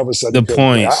never said the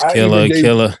points,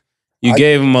 Killer. You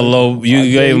gave him a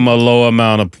low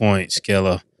amount of points,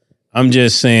 Killer. I'm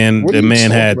just saying the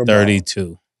man had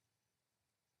 32.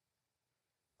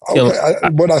 Okay,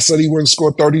 I said he wouldn't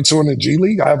score 32 in the G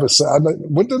League. I haven't said.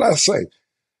 What did I say?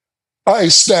 All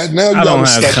right, stat. Now I don't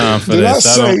have time for this.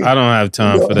 I don't have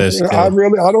time for this. Killer. I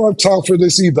don't have time for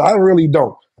this either. I really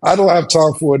don't. I don't have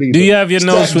time for it either. Do you have your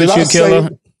notes with you, Killer?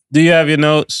 Do you have your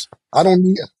notes? I don't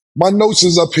need. My notes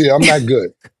is up here. I'm not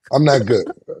good. I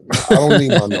don't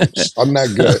need my notes. I'm not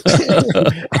good.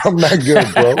 I'm not good,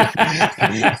 bro.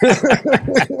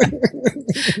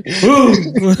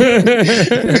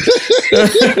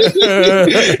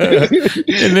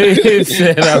 And they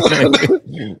said,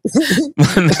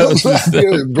 my notes is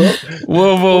good, bro.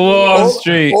 Wolf of Wall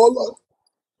Street.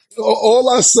 All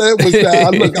I said was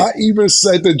that, I even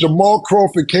said that Jamal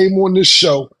Crawford came on this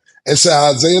show and said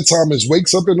Isaiah Thomas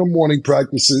wakes up in the morning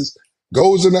practices,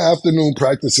 goes in the afternoon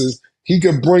practices. He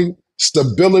could bring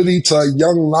stability to a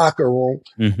young locker room,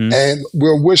 and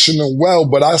we're wishing him well.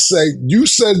 But I say, you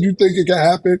said you think it can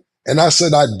happen, and I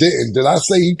said I didn't. Did I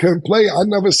say he couldn't play? I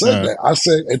never said that. I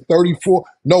said at 34.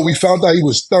 No, we found out he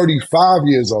was 35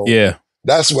 years old. Yeah.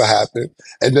 That's what happened.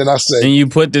 And then I said... And you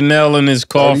put the nail in his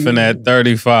coffin at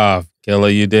 35, Killer.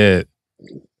 You did.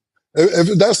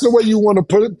 If that's the way you want to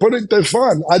put it, then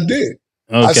fine. I did.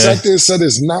 Okay. I sat there and said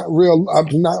it's not real. I'm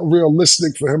not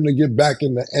realistic for him to get back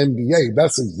in the NBA.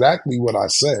 That's exactly what I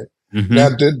said. Now,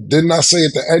 didn't I say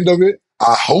at the end of it,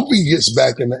 I hope he gets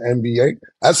back in the NBA?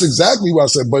 That's exactly what I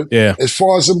said. But as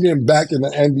far as him getting back in the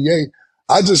NBA,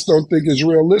 I just don't think it's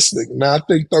realistic. Now, I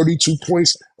think 32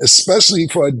 points, especially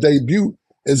for a debut,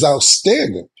 is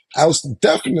outstanding.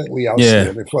 Definitely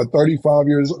outstanding. For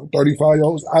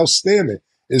 35-year-old, outstanding.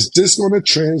 Is this going to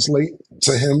translate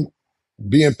to him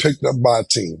being picked up by a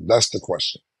team? That's the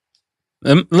question.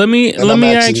 Let me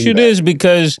ask you this,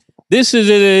 because this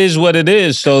is what it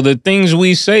is. So the things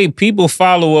we say, people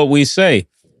follow what we say.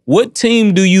 What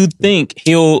team do you think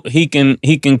he can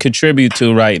contribute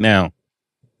to right now,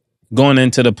 going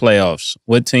into the playoffs?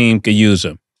 What team could use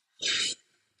him?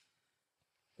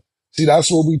 See, that's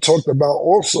what we talked about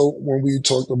also when we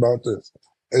talked about this,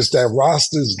 is that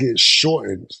rosters get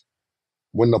shortened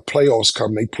when the playoffs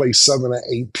come. They play 7 or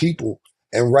 8 people.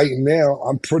 And right now,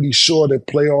 I'm pretty sure that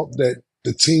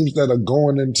the teams that are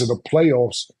going into the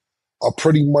playoffs are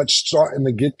pretty much starting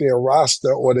to get their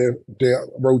roster or their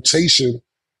rotation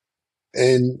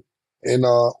in in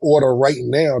order right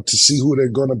now to see who they're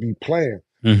going to be playing.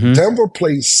 Mm-hmm. Denver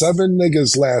played 7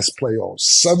 niggas last playoffs.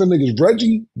 7 niggas.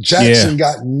 Reggie Jackson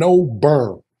got no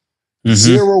burn. Mm-hmm.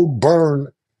 0 burn.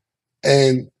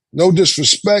 And no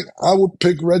disrespect, I would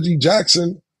pick Reggie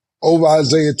Jackson over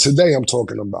Isaiah today. I'm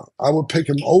talking about. I would pick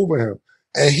him over him.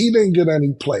 And he didn't get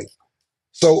any play.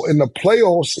 So in the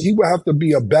playoffs, he would have to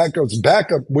be a backup's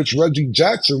backup, which Reggie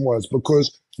Jackson was,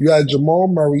 because you had Jamal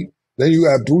Murray, then you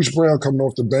had Bruce Brown coming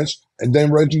off the bench, and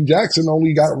then Reggie Jackson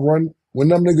only got run when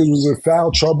them niggas was in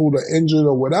foul trouble or injured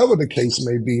or whatever the case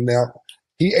may be. Now,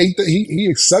 he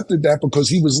accepted that because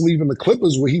he was leaving the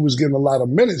Clippers where he was getting a lot of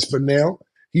minutes, but now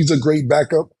he's a great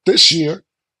backup this year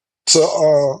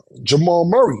to Jamal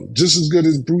Murray, just as good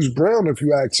as Bruce Brown, if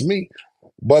you ask me.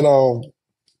 But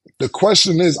the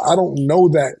question is, I don't know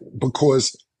that,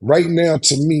 because right now,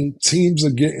 to me, teams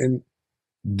are getting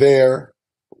their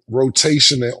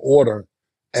rotation in order,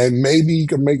 and maybe he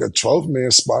can make a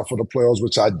 12-man spot for the playoffs,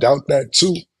 which I doubt that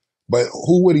too. But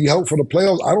who would he help for the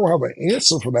playoffs? I don't have an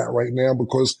answer for that right now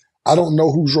because I don't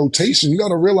know whose rotation. You got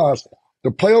to realize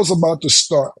the playoffs are about to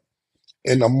start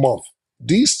in a month.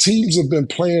 These teams have been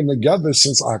playing together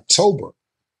since October.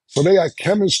 So they got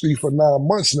chemistry for 9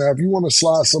 months now. If you want to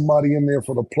slide somebody in there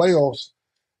for the playoffs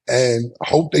and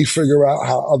hope they figure out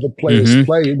how other players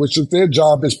play, which is their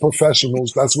job as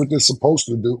professionals, that's what they're supposed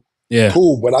to do. Yeah.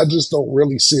 Cool, but I just don't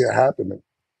really see it happening.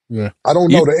 Yeah. I don't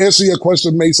know. To answer your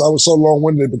question, Mase, I was so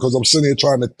long-winded because I'm sitting here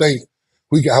trying to think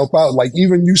we can help out. Like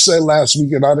even you said last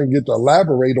week, and I didn't get to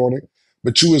elaborate on it,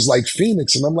 but you was like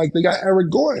Phoenix, and I'm like, they got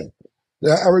Eric Gordon. They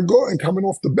got Eric Gordon coming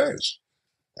off the bench.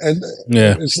 And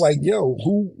it's like, yo,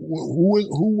 who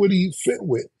would he fit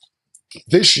with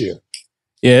this year?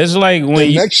 Yeah, it's like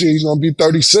when next year he's gonna be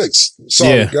 36.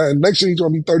 Sorry, next year he's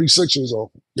gonna be 36 years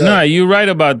old. Nah, you're right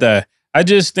about that. I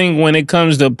just think when it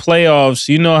comes to playoffs,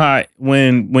 you know how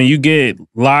when you get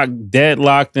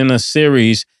deadlocked in a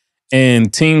series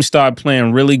and teams start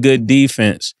playing really good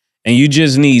defense, and you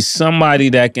just need somebody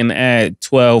that can add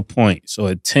 12 points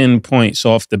or 10 points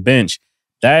off the bench.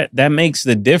 That makes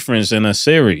the difference in a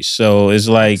series. So it's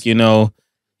like, you know,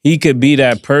 he could be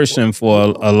that person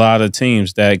for a lot of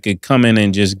teams that could come in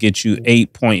and just get you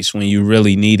 8 points when you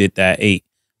really needed that 8,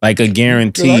 like a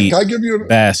guaranteed can I give you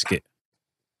basket.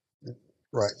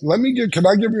 Right. Can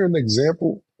I give you an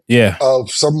example? Yeah.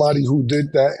 Of somebody who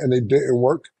did that and it didn't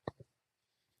work?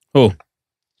 Who?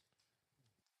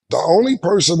 The only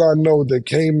person I know that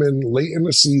came in late in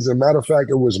the season, matter of fact,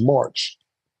 it was March,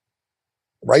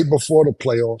 right before the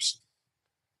playoffs,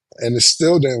 and it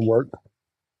still didn't work,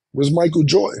 was Michael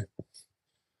Jordan.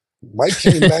 Mike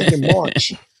came back in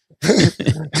March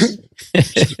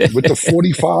with the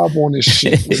 45 on his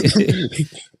shit.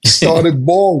 Started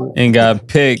balling. And got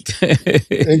picked.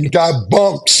 And got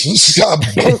bumped.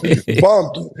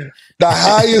 Bumped. The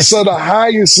highest of the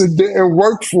highest, it didn't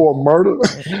work for him, Murder.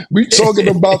 We talking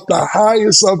about the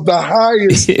highest of the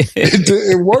highest. It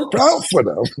didn't work out for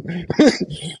them.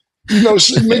 You know,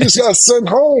 niggas got sent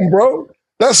home, bro.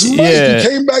 That's Mike. He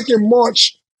came back in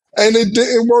March and it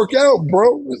didn't work out,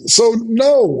 bro. So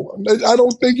no, I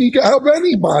don't think he can help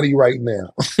anybody right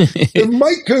now. If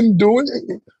Mike couldn't do it,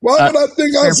 why would I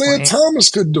think Isaiah Thomas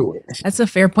could do it? That's a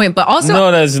fair point, but also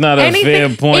no, that's not a fair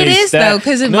point. It is though,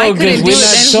 because if Mike couldn't do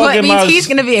it, then what means he's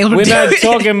going to be able to do it? We're not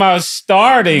talking about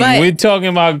starting. We're talking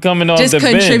about coming off the bench. Just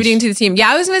contributing to the team.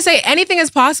 Yeah, I was going to say anything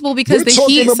is possible because the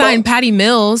Heat signed Patty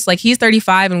Mills. Like he's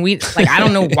 35, and I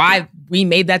don't know why we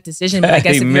made that decision, but I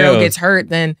guess if Miro gets hurt,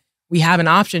 then we have an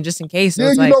option just in case. So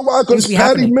yeah, you know why? Because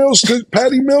Patty Mills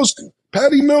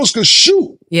could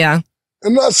shoot. Yeah.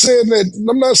 I'm not saying that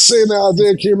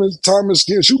Isaiah Thomas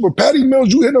can't shoot, but Patty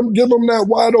Mills, you hit him, give him that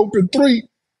wide open 3,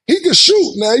 he could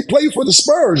shoot. Now he played for the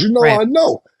Spurs, you know. Right. I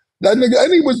know that nigga,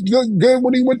 and he was good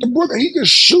when he went to Brooklyn. He could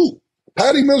shoot.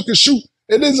 Patty Mills could shoot.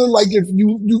 It isn't like if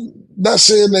you not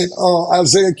saying that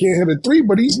Isaiah can't hit a 3,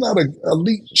 but he's not an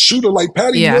elite shooter like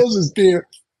Patty Mills is there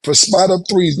for spot up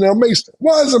 3s. Now, Mase,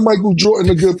 why isn't Michael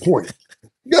Jordan a good point?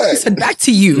 Yeah. Back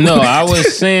to you. No, I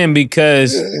was saying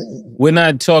because we're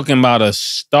not talking about a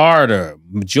starter.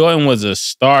 Jordan was a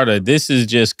starter. This is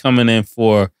just coming in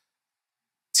for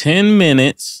 10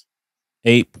 minutes,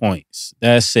 8 points.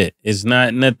 That's it. It's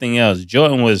not nothing else.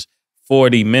 Jordan was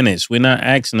 40 minutes. We're not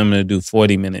asking him to do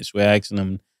 40 minutes. We're asking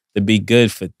him to be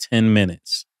good for 10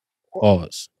 minutes.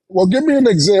 Pause. Well, give me an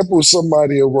example of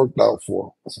somebody it worked out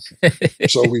for,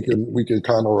 so we can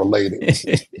kind of relate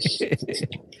it.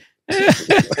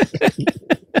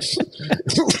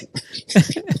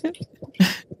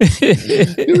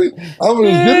 Give me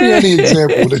any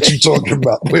example that you talking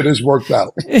about where this worked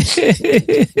out.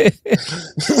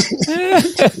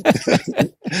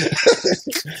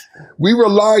 We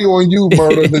rely on you,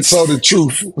 Murder, to tell the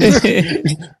truth.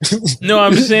 No,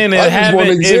 I'm saying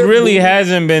it really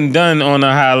hasn't been done on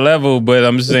a high level, but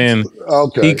I'm saying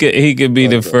he could be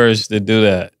the first to do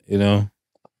that, you know.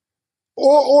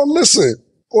 Or listen,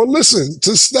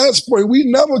 to Stat's point, we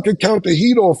never could count the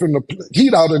Heat out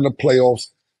in the playoffs.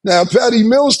 Now, if Patty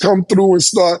Mills come through and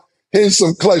start hitting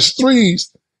some clutch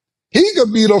threes, he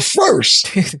could be the first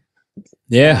to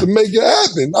make it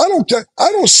happen. I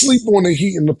don't sleep on the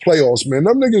Heat in the playoffs, man.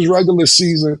 Them niggas regular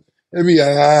season, it be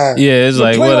it's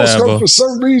like whatever. Come for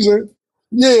some reason,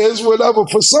 it's whatever.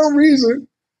 For some reason,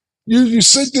 you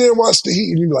sit there and watch the Heat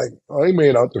and you're like, oh, they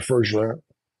made out the first round.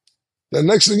 The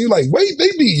next thing you're like, wait, they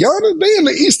beat Giannis? They in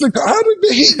the Eastern. How did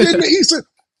the Heat get in the Eastern?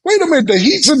 Wait a minute, the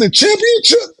Heat's in the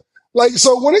championship? Like,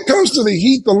 so when it comes to the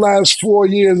Heat the last 4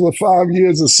 years or 5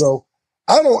 years or so,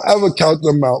 I don't ever count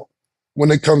them out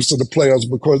when it comes to the playoffs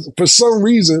because for some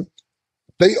reason,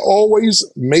 they always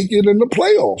make it in the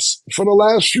playoffs for the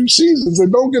last few seasons.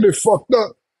 And don't get it fucked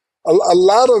up. A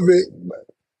lot of it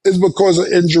is because of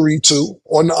injury, too,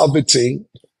 on the other team.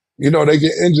 You know, they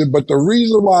get injured. But the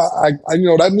reason why I you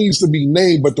know, that needs to be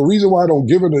named, but the reason why I don't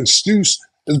give it an excuse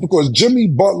is because Jimmy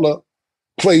Butler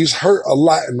plays hurt a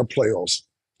lot in the playoffs.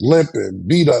 Limping,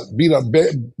 beat up,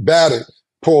 battered,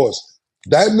 pause.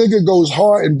 That nigga goes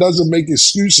hard and doesn't make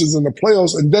excuses in the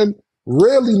playoffs and then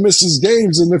rarely misses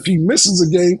games. And if he misses a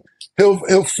game,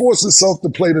 he'll force himself to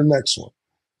play the next one.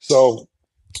 So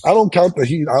I don't count the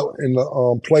Heat out in the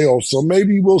playoffs. So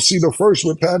maybe we'll see the first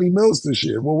with Patty Mills this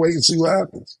year. We'll wait and see what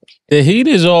happens. The Heat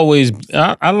is always,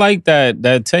 I like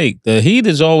that take. The Heat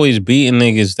is always beating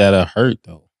niggas that are hurt,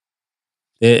 though.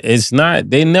 It's not,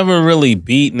 they never really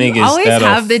beat niggas that are always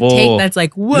have the take that's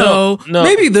like, whoa,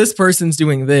 maybe this person's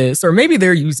doing this, or maybe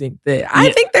they're using this.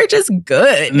 I think they're just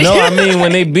good. No, I mean,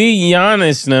 when they beat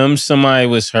Giannis, somebody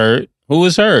was hurt. Who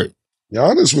was hurt?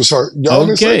 Giannis was hurt.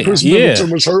 Giannis and Chris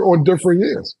Middleton was hurt on different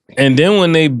years. And then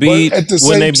when they beat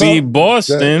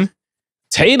Boston,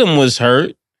 Tatum was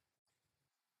hurt.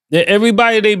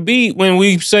 Everybody they beat, when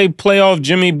we say playoff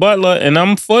Jimmy Butler, and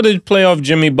I'm for the playoff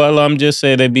Jimmy Butler, I'm just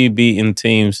saying they be beating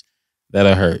teams that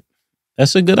are hurt.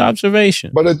 That's a good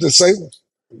observation. But at the same,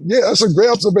 that's a great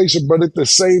observation. But at the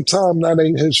same time, that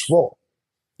ain't his fault.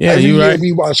 Yeah, Every you're year right.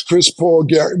 we watch Chris Paul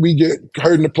get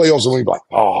hurt in the playoffs, and we be like,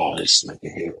 oh, this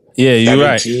nigga here. Yeah, you're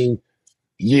right. 17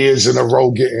 years in a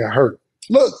row getting hurt.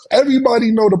 Look,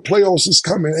 everybody know the playoffs is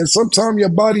coming, and sometimes your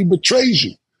body betrays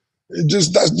you. That's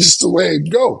just the way it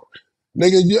go.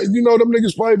 Nigga, you know them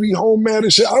niggas probably be home mad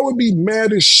as shit. I would be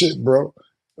mad as shit, bro.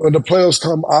 When the playoffs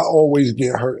come, I always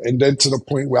get hurt. And then to the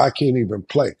point where I can't even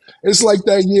play. It's like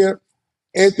that year,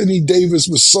 Anthony Davis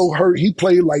was so hurt, he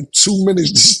played like 2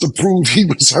 minutes just to prove he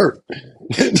was hurt.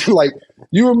 Like,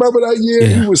 you remember that year?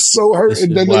 Yeah. He was so hurt,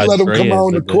 and then they let him come out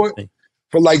on the court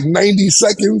for like 90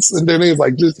 seconds. And then they was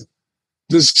like, just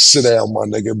sit down, my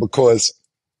nigga, because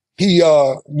he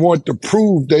wanted to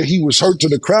prove that he was hurt to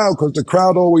the crowd because the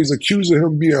crowd always accused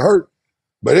him being hurt.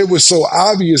 But it was so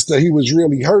obvious that he was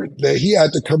really hurt that he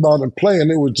had to come out and play,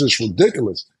 and it was just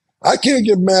ridiculous. I can't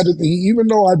get mad at even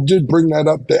though I did bring that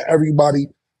up that everybody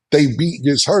they beat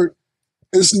gets hurt.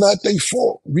 It's not their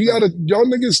fault. Y'all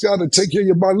niggas gotta take care of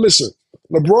your body. Listen,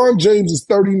 LeBron James is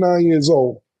 39 years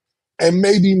old and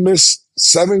maybe missed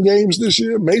 7 games this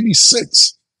year, maybe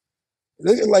 6.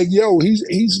 They're like, yo,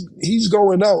 he's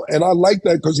going out. And I like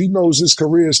that because he knows his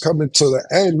career is coming to the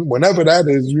end. Whenever that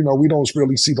is, you know, we don't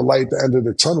really see the light at the end of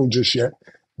the tunnel just yet.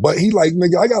 But he like,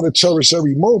 nigga, I got to cherish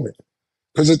every moment.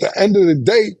 Because at the end of the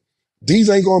day, these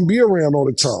ain't going to be around all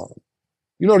the time.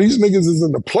 You know, these niggas is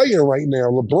in the playing right now.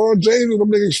 LeBron James and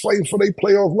them niggas fighting for their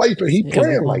playoff life, and he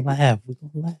playing like that. We're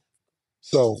gonna laugh.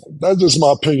 So that's just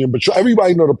my opinion. But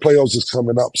everybody know the playoffs is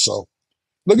coming up. So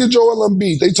look at Joel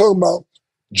Embiid. They talking about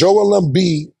Joel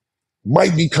Embiid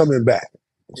might be coming back.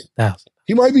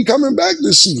 He might be coming back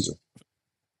this season.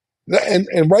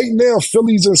 And right now,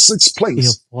 Philly's in 6th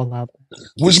place,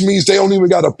 which means they don't even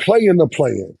got to play in the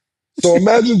play-in. So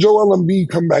imagine Joel Embiid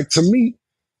come back. To me,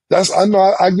 I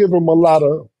know I give him a lot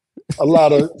of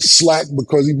slack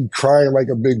because he be crying like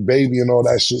a big baby and all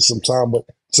that shit sometimes. But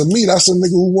to me, that's a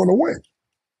nigga who want to win.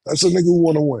 That's a nigga who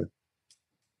want to win.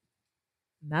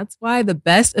 That's why the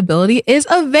best ability is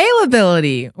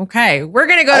availability. Okay, we're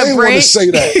going to go to break. I didn't want to say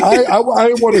that. I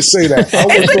didn't want to say that.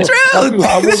 It's the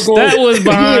truth. That was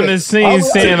behind the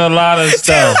scenes saying a lot of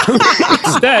stuff.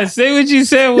 Stat, say what you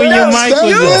said when your mic was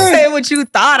You on. say what you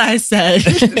thought I said.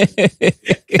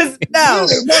 'Cause no.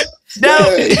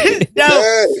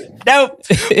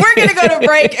 We're going to go to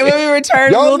break, and when we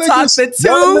return, we'll talk the two.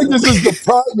 Y'all niggas is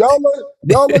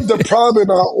y'all are depriving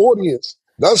our audience.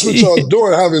 That's what y'all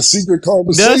doing, having secret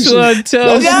conversations. That's what I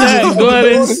tell Stat. Go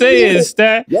ahead and say it,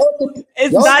 Stat.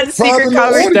 It's not a secret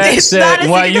conversation. Stat said,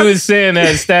 while you were saying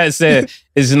that, Stat said,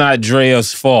 it's not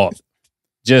Draya's fault.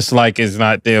 Just like it's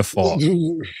not their fault.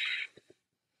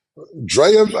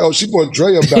 Draya, she brought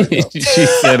Draya back up. She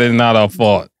said it's not our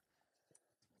fault.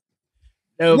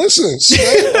 Nope. Listen,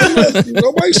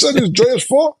 nobody said it's Draya's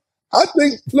fault. I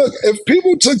think, look, if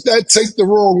people took that take the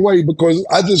wrong way because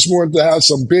I just wanted to have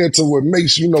some banter with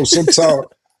Mase, sometimes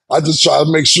I just try to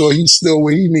make sure he's still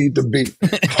where he need to be.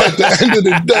 But at the end of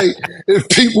the day, if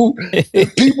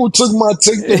people took my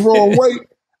take the wrong way,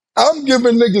 I'm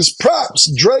giving niggas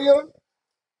props. Draya,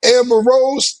 Amber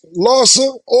Rose, Larsa,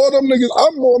 all them niggas,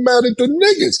 I'm more mad at the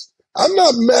niggas. I'm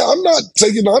not mad. I'm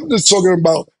just talking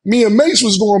about me and Mase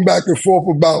was going back and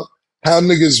forth about how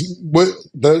niggas, with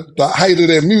the height of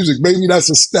their music. Maybe that's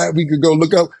a stat we could go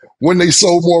look up when they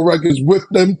sold more records with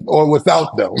them or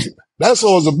without them. That's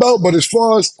all it's about. But as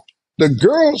far as the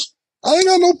girls, I ain't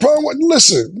got no problem with,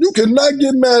 listen, you cannot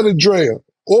get mad at Draya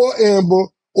or Amber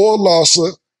or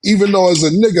Larsa, even though as a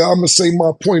nigga, I'm going to say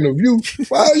my point of view.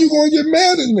 But how you going to get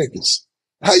mad at niggas?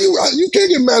 You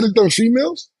can't get mad at them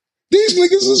females. These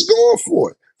niggas is going for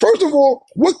it. First of all,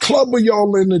 what club are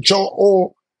y'all in that y'all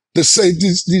all to say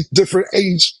these different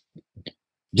age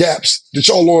gaps that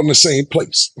y'all all in the same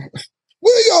place?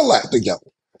 Where y'all at together?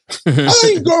 I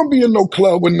ain't gonna be in no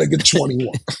club with nigga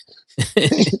 21.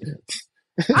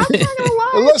 I'm not gonna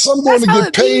lie. Unless I'm going to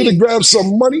get paid to grab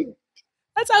some money.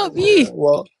 That's how it be.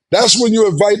 Well, that's when you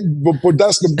invite, but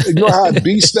that's you know how it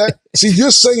be, Stat? See,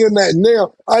 you're saying that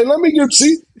now. All right, now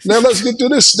let's get to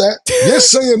this, Stat. You're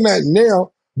saying that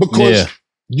now because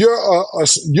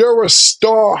you're a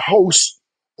star host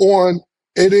on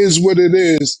It Is What It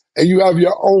Is, and you have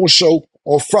your own show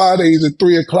on Fridays at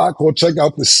 3:00. Or check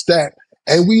out the Stat.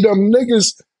 And we them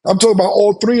niggas, I'm talking about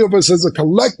all three of us as a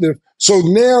collective. So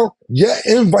now your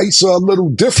invites are a little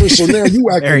different. So now you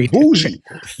acting bougie.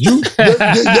 You get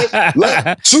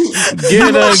a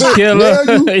killer.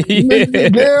 Now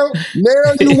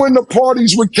you in the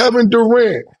parties with Kevin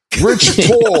Durant, Rich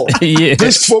Paul,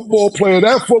 this football player,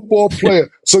 that football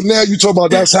player. So now you talk about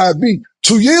that's how it be.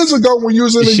 2 years ago when you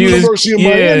was in the University of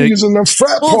Miami, you was in them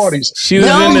frat parties. She was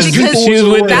with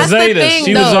the Zetas.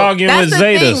 She was arguing with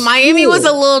Zetas. Miami was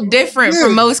a little different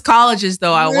from most colleges,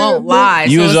 though. I won't lie.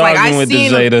 You was arguing with the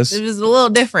Zetas. It was a little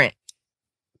different.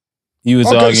 You was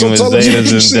arguing with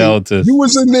Zetas and Deltas. You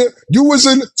was in there.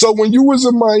 So when you was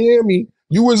in Miami,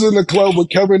 you was in the club with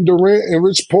Kevin Durant and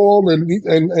Rich Paul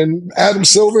and Adam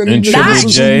Silver and Triple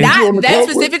J. Not that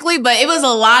specifically, but it was a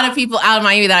lot of people out of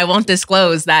Miami that I won't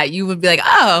disclose that you would be like,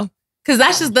 oh, because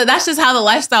that's just how the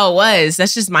lifestyle was.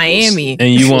 That's just Miami.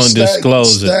 And you won't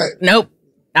disclose it. Nope,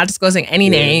 not disclosing any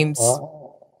names.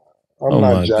 I'm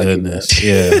not jacking goodness,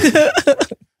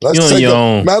 that. Let's you on your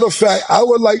own. Matter of fact, I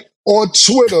would like on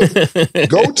Twitter,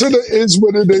 go to the Is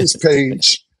What It Is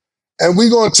page. And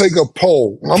we're going to take a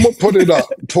poll. I'm going to put it up,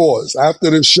 pause, after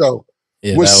the show.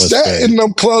 Yeah, was Stat in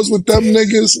them clubs with them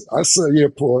niggas? I said, yeah,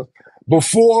 pause.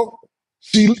 Before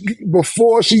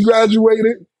she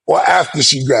graduated or after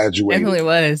she graduated? Definitely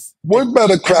was. What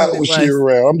better crowd was she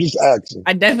around? I'm just asking.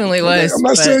 I definitely was. I'm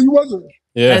not saying you wasn't.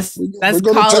 Yeah. That's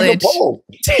we're college. Take a poll.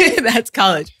 That's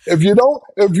college. If you don't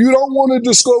want to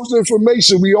disclose the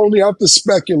information, we only have to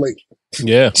speculate.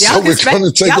 Yeah. So we're going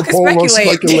to take a poll on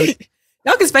speculate.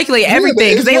 Y'all can speculate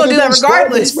everything because they gonna do that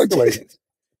regardless.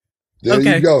 There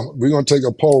you go. We're gonna take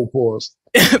a poll pause.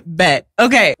 Bet.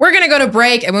 Okay, we're gonna go to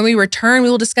break, and when we return,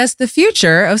 we will discuss the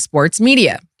future of sports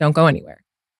media. Don't go anywhere.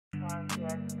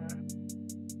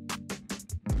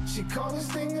 She called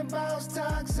this thing about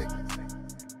toxic.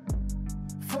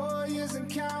 4 years and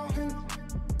counting.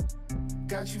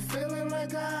 Got you feeling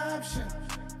like an option.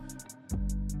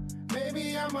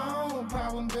 Maybe I'm my own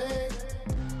problem, babe.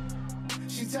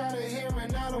 She tired of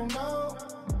hearing I don't know.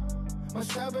 My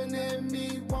stubborn in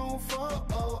me won't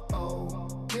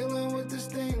fall. Dealing with this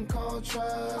thing called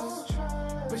trust.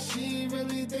 But she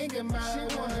really thinking about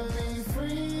it. Wanna be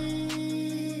free.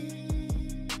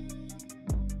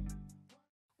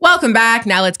 Welcome back.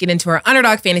 Now let's get into our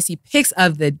Underdog Fantasy picks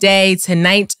of the day.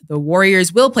 Tonight, the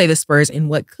Warriors will play the Spurs in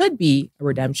what could be a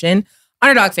redemption.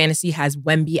 Underdog Fantasy has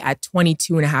Wemby at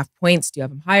 22.5 points. Do you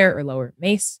have him higher or lower,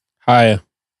 Mase? Higher.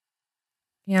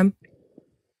 Cam?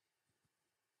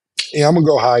 Yeah, I'm gonna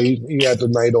go high. He had the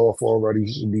night off already.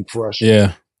 He should be fresh.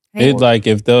 Yeah. Hey. It's like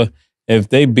if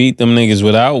they beat them niggas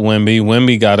without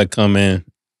Wemby got to come in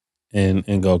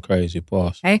and go crazy.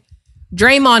 Pause. Okay.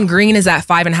 Draymond Green is at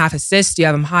 5.5 assists. Do you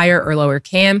have him higher or lower,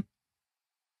 Cam?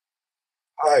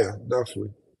 Higher,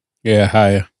 definitely. Yeah,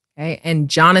 higher. Okay. And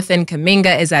Jonathan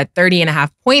Kuminga is at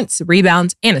 30.5 points,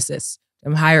 rebounds, and assists. Do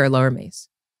you have him higher or lower, Mase?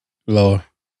 Lower.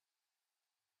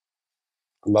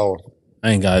 Lower.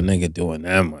 I ain't got a nigga doing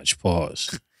that much.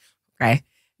 Pause. Okay.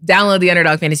 Download the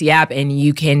Underdog Fantasy app and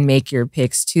you can make your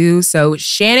picks too. So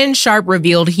Shannon Sharp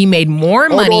revealed he made more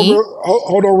money.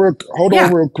 Hold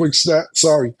on real quick, stat.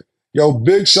 Sorry. Yo,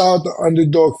 big shout out to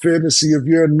Underdog Fantasy. If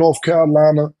you're in North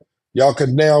Carolina, y'all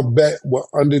can now bet with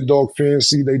Underdog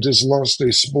Fantasy. They just launched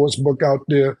their sports book out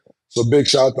there. So big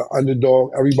shout out to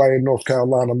Underdog. Everybody in North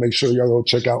Carolina, make sure y'all go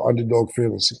check out Underdog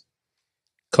Fantasy.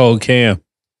 Cold Cam.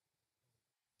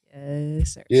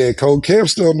 Yes, sir. Yeah, Cold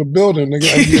Cam's still in the building. Nigga,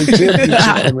 NBA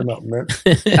championship coming up, man.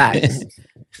 Facts.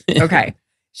 Okay.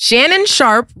 Shannon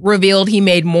Sharp revealed he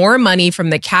made more money from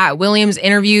the Cat Williams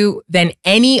interview than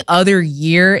any other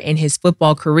year in his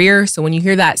football career. So when you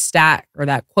hear that stat or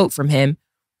that quote from him,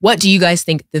 what do you guys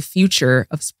think the future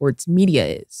of sports media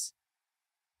is?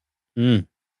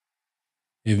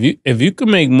 If you could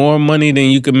make more money than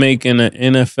you could make in an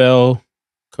NFL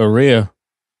career,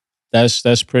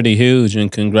 that's pretty huge,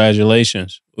 and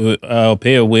congratulations. Up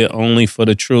here, we're only for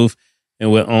the truth,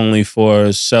 and we're only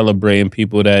for celebrating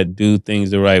people that do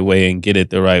things the right way and get it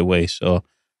the right way. So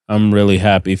I'm really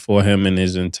happy for him and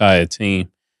his entire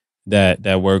team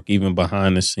that work even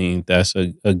behind the scenes. That's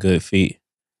a good feat,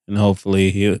 and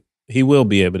hopefully he will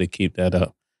be able to keep that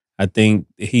up. I think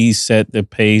he set the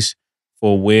pace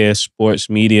for where sports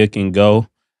media can go.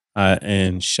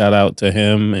 And shout out to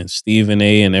him and Stephen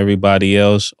A. and everybody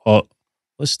else.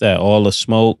 What's that? All the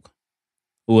Smoke.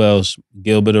 Who else?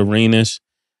 Gilbert Arenas.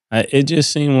 It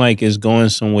just seemed like it's going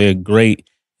somewhere great,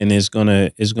 and it's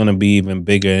gonna be even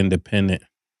bigger, independent.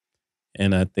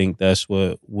 And I think that's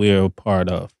what we're a part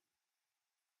of.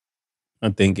 I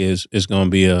think it's gonna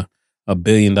be a $1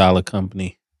 billion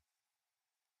company.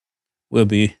 We'll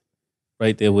be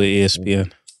right there with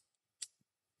ESPN.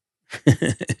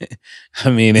 I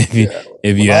mean, if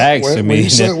you ask me,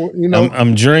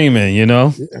 I'm dreaming, you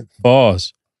know. Yeah.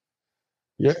 Pause.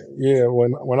 Yeah.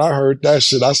 When I heard that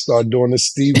shit, I started doing the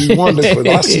Stevie Wonder because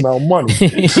I smell money.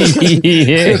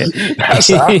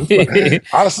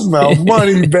 I smell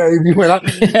money, baby. When I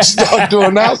start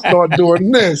doing that, I start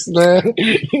doing this, man.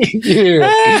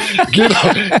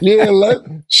 Let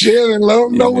Shannon let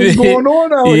them know what's going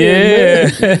on out here,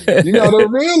 man. You gotta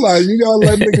realize, you gotta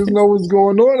let niggas know what's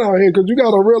going on out here, because you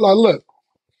gotta realize, look,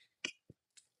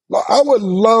 I would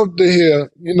love to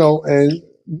hear, and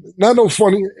not no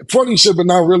funny shit, but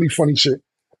not really funny shit,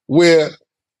 where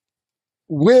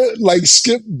we're like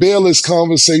Skip Bayless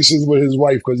conversations with his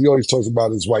wife, because he always talks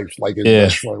about his wife, like his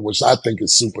best friend, which I think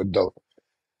is super dope,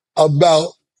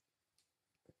 about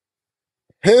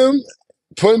him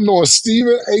putting on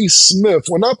Stephen A. Smith,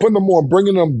 well, not putting him on,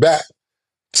 bringing him back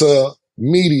to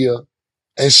media,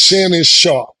 and Shannon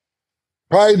Sharp,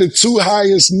 probably the two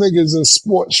highest niggas in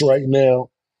sports right now,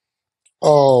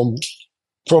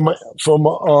 from an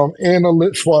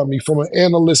analytic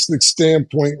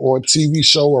standpoint, or a TV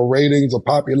show, or ratings, or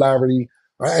popularity,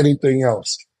 or anything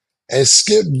else. And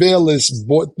Skip Bayless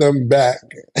brought them back,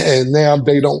 and now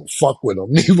they don't fuck with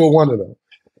them, neither one of them.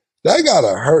 That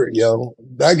gotta hurt, yo.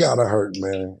 That gotta hurt,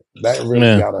 man. That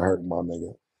really gotta hurt, my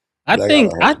nigga. I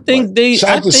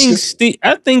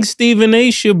think Stephen A.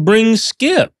 should bring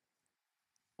Skip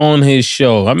on his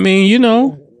show. I mean,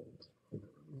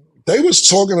 They was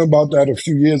talking about that a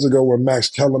few years ago when Max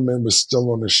Kellerman was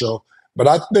still on the show. But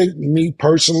I think, me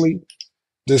personally,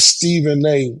 the Stephen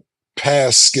A.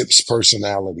 passed Skip's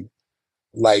personality.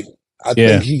 Like, I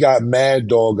think he got Mad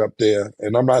Dog up there,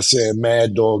 and I'm not saying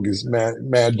Mad Dog is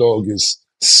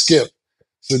Skip.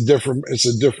 It's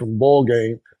a different ball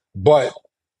game. But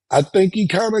I think he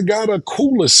kind of got a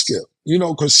cooler Skip,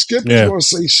 because Skip is going to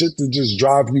say shit to just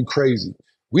drive you crazy.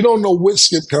 We don't know what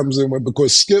Skip comes in with,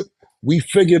 because Skip, we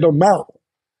figured him out.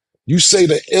 You say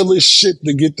the illest shit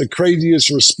to get the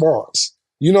craziest response.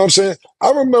 You know what I'm saying?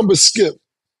 I remember Skip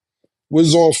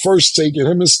was on First Take, and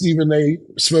him and Stephen A.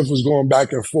 Smith was going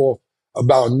back and forth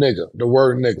about nigga, the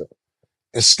word nigga.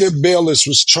 And Skip Bayless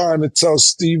was trying to tell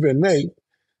Stephen A.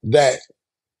 that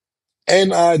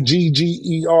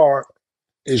Nigger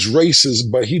is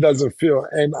racist, but he doesn't feel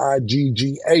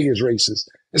Nigga is racist.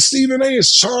 And Stephen A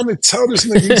is trying to tell this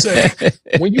nigga, he said,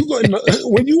 when you in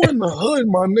the hood,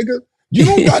 my nigga, you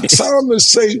don't got time to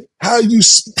say how you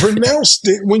pronounced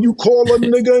it when you call a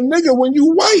nigga when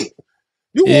you white.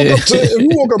 If you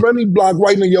walk up any block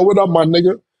white nigga, yo, what up, my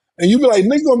nigga? And you be like,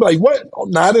 nigga gonna be like, what? Oh,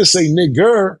 nah, I didn't say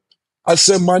nigger. I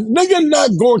said, my nigga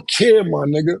not gonna care, my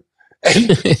nigga.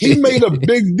 And he made a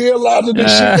big deal out of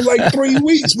this shit for like 3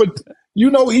 weeks. But,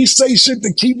 he say shit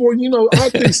to keep on, I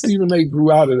think Stephen A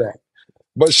grew out of that.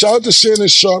 But shout out to Shannon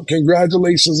Sharp.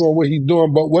 Congratulations on what he's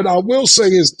doing. But what I will say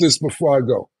is this before I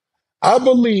go. I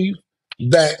believe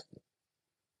that,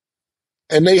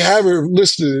 and they have it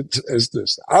listed as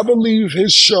this, I believe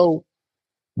his show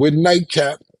with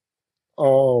Nightcap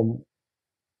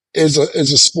is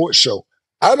a sports show.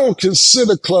 I don't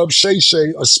consider Club Shay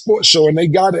Shay a sports show, and they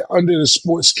got it under the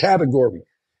sports category.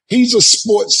 He's a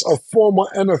former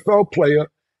NFL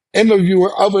player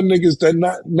interviewing other niggas that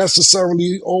not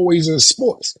necessarily always in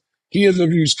sports. He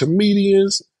interviews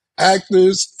comedians,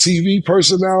 actors, TV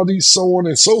personalities, so on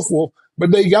and so forth,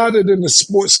 but they got it in the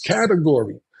sports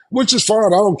category, which is fine. I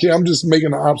don't care. I'm just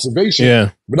making an observation.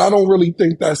 Yeah. But I don't really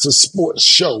think that's a sports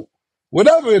show.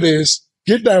 Whatever it is,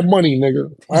 get that money,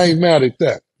 nigga. I ain't mad at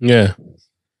that. Yeah.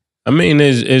 I mean,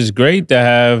 it's great to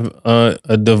have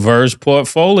a diverse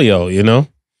portfolio,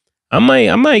 I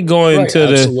might go into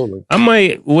absolutely. I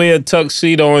might wear a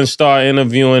tuxedo and start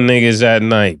interviewing niggas at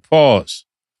night. Pause.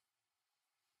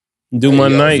 Do my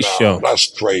night show.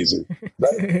 That's crazy.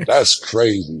 That's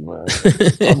crazy, man.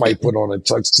 I might put on a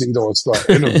tuxedo and start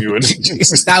interviewing.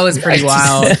 That was pretty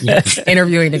wild.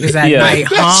 Interviewing niggas at night,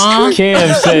 huh?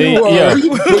 Cam said,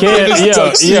 What?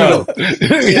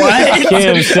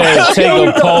 Cam said, take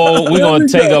a poll. We're going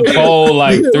to take a poll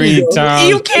like 3 times.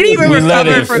 You can't even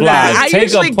recover from that. I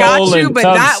usually got you, but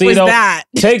that was that.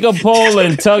 Take a poll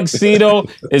and tuxedo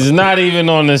is not even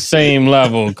on the same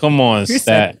level. Come on,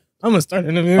 Stat. I'm gonna start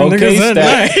interviewing okay,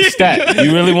 niggas. Stat.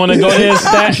 You really want to go there,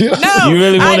 Stat? No, you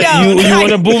really want to? You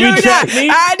want to booby trap me?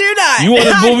 I do not. You want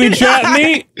to booby trap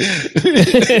me?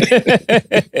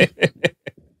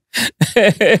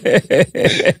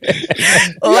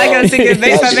 Well, I gotta see good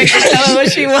face. I make her tell her what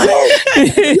she wants.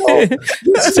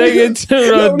 Take it to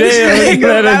Rodeo.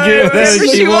 Let her get what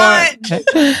she wants.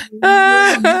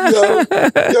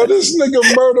 Yo, this nigga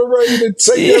murder ready to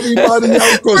take everybody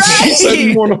out because he said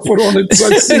he want to put on a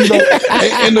tuxedo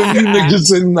and interview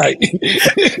niggas at night.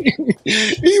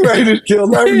 He ready to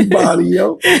kill everybody,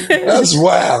 yo. That's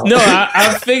wild. No,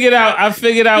 I figured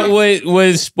out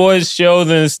what sports shows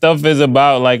and stuff is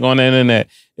about, like on the internet.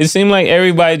 It seemed like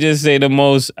everybody just say the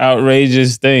most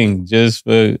outrageous thing just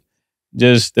to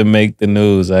make the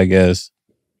news, I guess.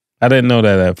 I didn't know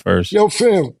that at first. Yo,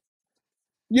 fam.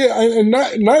 Yeah, and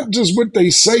not just what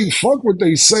they say. Fuck what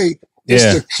they say. It's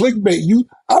the clickbait.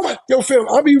 Yo, fam,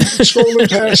 I be scrolling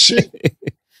past shit,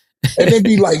 and they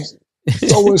be like,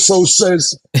 so-and-so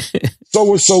says,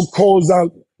 so-and-so calls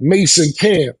out Mason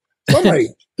Cam. So I'm like,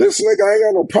 this nigga, I ain't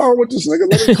got no problem with this nigga.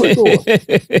 Let me click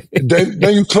on.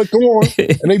 Then you click on,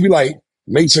 and they be like,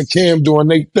 Mason Cam doing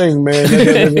their thing, man.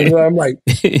 I'm like,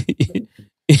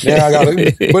 yeah, I got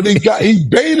it. But he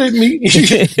baited me.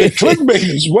 The clickbait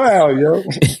is wild, yo.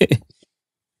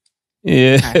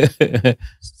 Yeah.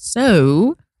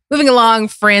 So, moving along,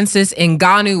 Francis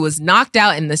Ngannou was knocked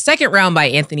out in the second round by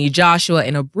Anthony Joshua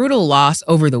in a brutal loss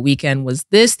over the weekend. Was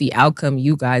this the outcome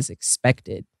you guys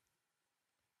expected?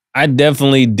 I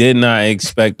definitely did not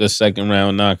expect a second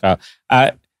round knockout.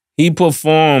 He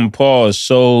performed,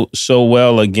 so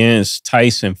well against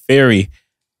Tyson Fury.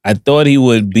 I thought he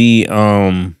would be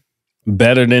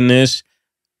better than this,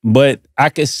 but I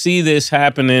could see this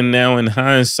happening now in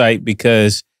hindsight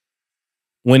because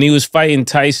when he was fighting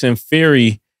Tyson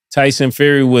Fury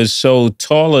was so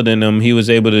taller than him, he was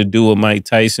able to do what Mike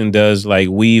Tyson does, like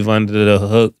weave under the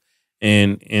hook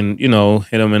and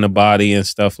hit him in the body and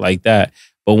stuff like that.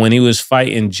 But when he was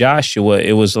fighting Joshua,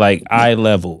 it was like eye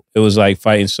level. It was like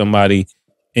fighting somebody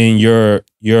in your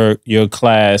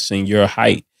class and your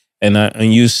height.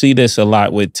 And you see this a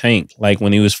lot with Tank. Like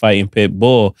when he was fighting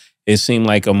Pitbull, it seemed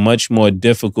like a much more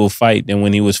difficult fight than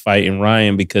when he was fighting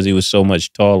Ryan because he was so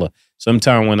much taller.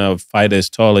 Sometimes when a fighter is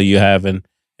taller, you have an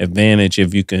advantage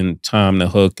if you can time the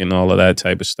hook and all of that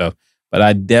type of stuff. But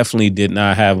I definitely did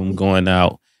not have him going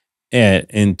out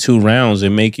in 2 rounds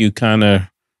and make you kind of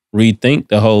rethink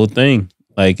the whole thing.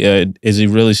 Like, is he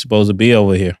really supposed to be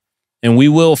over here? And we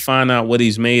will find out what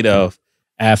he's made of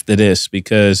after this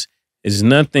because it's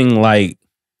nothing like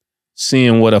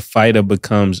seeing what a fighter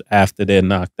becomes after they're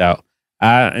knocked out.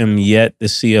 I am yet to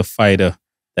see a fighter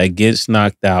that gets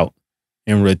knocked out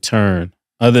and return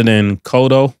other than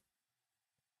Cotto.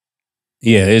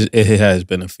 Yeah, it has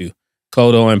been a few.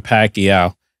 Cotto and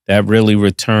Pacquiao that really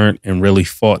returned and really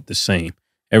fought the same.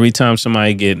 Every time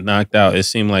somebody get knocked out, it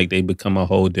seemed like they become a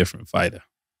whole different fighter.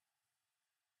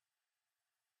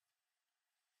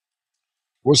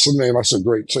 What's the name? That's a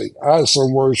great take. I had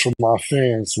some words from my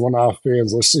fans, one of our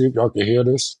fans. Let's see if y'all can hear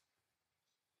this.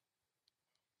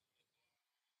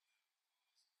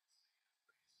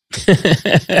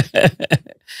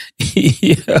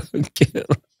 Yeah,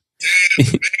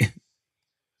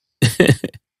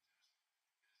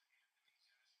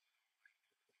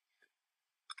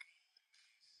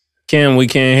 Cam, we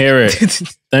can't hear it.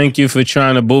 Thank you for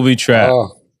trying to booby trap.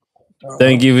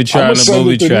 Thank you for trying to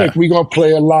booby trap. We're going to play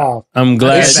it live. I'm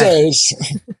glad.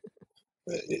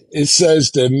 It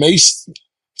says that Mase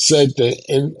said that,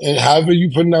 and however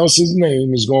you pronounce his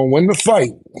name, is going to win the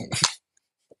fight.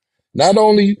 Not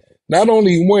only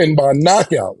win by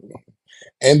knockout.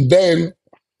 And then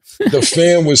the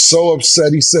fan was so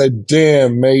upset. He said,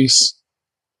 "Damn, Mase,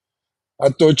 I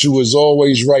thought you was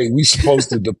always right. We supposed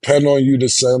to depend on you to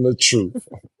tell the truth."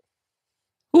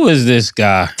 Who is this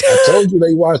guy? I told you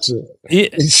they watching. Yeah.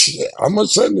 I'm gonna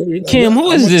send it. Kim,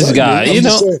 who is this guy? You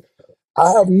know, saying,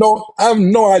 I have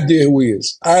no idea who he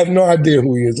is. I have no idea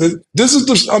who he is. This is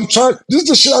the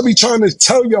shit I be trying to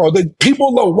tell y'all, that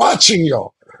people are watching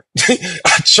y'all.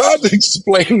 I tried to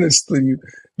explain this to you,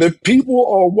 that people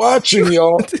are watching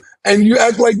y'all, and you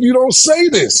act like you don't say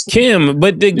this. Kim,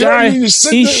 but the guy, he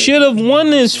should have won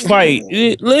this fight.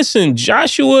 Listen,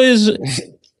 Joshua is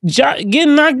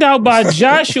getting knocked out by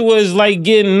Joshua is like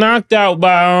getting knocked out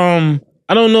by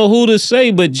I don't know who to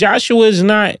say, but Joshua is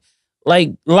not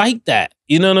like that.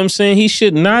 You know what I'm saying? He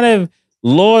should not have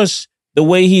lost the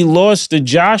way he lost to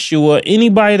Joshua.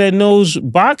 Anybody that knows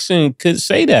boxing could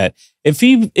say that. If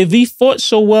he fought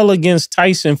so well against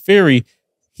Tyson Fury,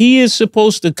 he is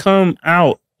supposed to come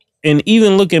out and,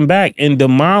 even looking back, and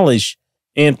demolish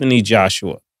Anthony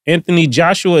Joshua. Anthony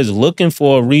Joshua is looking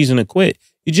for a reason to quit.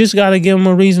 You just got to give him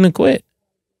a reason to quit.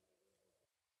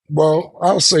 Well,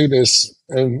 I'll say this,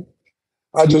 and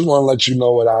I just want to let you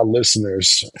know what our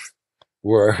listeners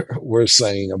were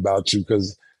saying about you,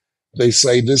 because they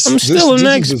say this. I'm still an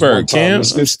expert, Cam.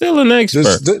 I'm still an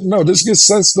expert. This gets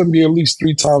sent to me at least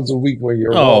 3 times a week when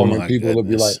you're wrong, and people will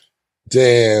be like,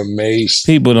 "Damn, Mase."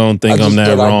 People don't think I'm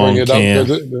that wrong, Cam.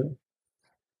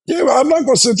 Yeah, I'm not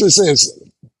gonna sit there and say it's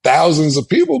thousands of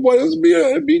people, but it'd be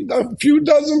a few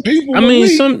dozen people. I mean,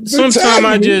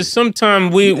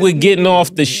 sometimes we're getting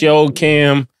off the show,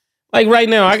 Cam. Like right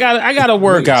now, I got a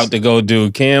workout to go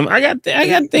do, Cam. I got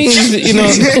things, you know.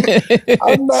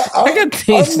 I got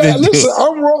things to do. Listen,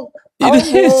 I'm wrong. I'm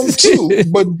wrong too.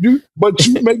 But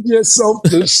you make yourself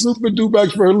the super duper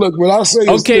expert. Look, what I say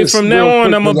is okay. From now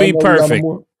on, I'm gonna be perfect.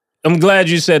 I'm glad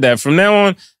you said that. From now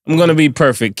on, I'm gonna be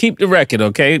perfect. Keep the record,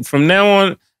 okay? From now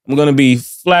on, I'm gonna be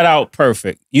flat out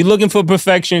perfect. You looking for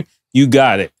perfection? You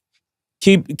got it.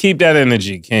 Keep that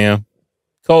energy, Cam.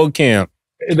 Cold Cam.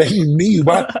 It ain't me.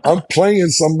 I'm playing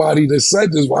somebody that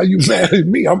said this. Why you mad at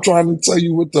me? I'm trying to tell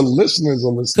you what the listeners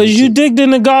are listening to. Because you digged in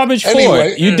the garbage for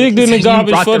it. You digged in the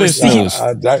garbage for this news.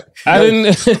 I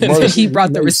didn't. He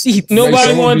brought the receipts.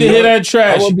 Nobody wanted to hear that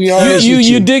trash.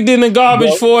 You digged in the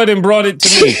garbage for it and brought it to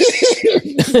me.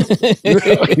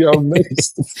 Yo,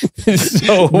 Mase.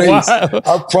 So Mase,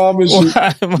 I promise you,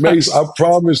 Mase, I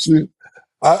promise you.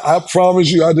 I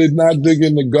promise you, I did not dig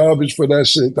in the garbage for that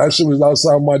shit. That shit was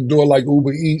outside my door like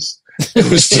Uber Eats.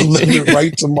 It was delivered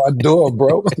right to my door,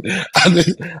 bro. I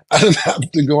didn't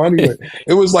have to go anywhere.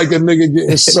 It was like a nigga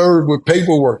getting served with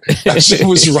paperwork. That shit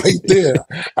was right there.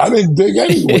 I didn't dig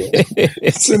anywhere.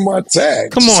 It's in my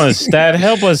tags. Come on, Stat.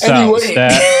 Help us out,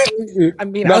 Stat. I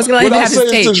mean, now, I was going to let him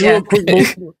have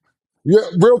his take.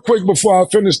 Real quick before I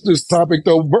finish this topic,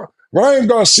 though, Ryan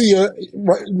Garcia,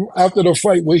 after the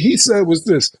fight, what he said was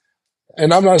this,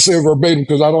 and I'm not saying verbatim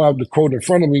because I don't have the quote in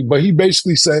front of me, but he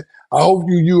basically said, "I hope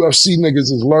you UFC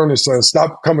niggas is learning something.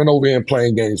 Stop coming over here and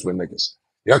playing games with niggas.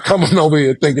 Y'all coming over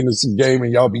here thinking it's a game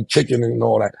and y'all be kicking and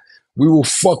all that. We will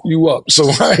fuck you up." So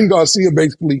Ryan Garcia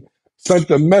basically sent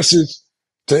the message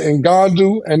to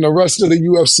Ngannou and the rest of the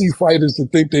UFC fighters to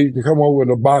think they can come over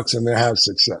to boxing and have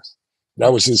success.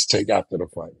 That was his take after the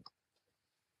fight.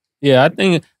 Yeah,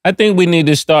 I think we need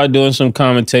to start doing some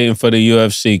commentating for the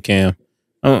UFC, Cam.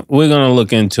 We're gonna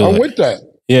look into it. I'm with that.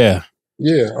 Yeah,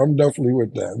 I'm definitely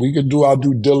with that. We can do our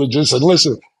due diligence. And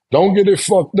listen, don't get it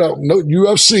fucked up. No,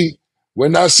 UFC, we're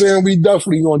not saying we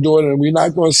definitely gonna do it, and we're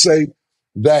not gonna say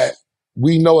that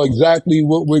we know exactly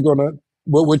what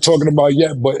we're talking about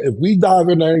yet. But if we dive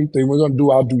into anything, we're gonna do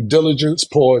our due diligence,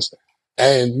 pause,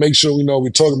 and make sure we know what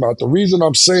we're talking about. The reason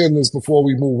I'm saying this before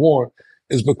we move on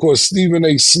is because Stephen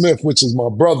A. Smith, which is my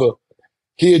brother,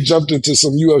 he had jumped into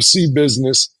some UFC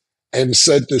business and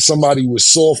said that somebody was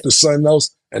soft or something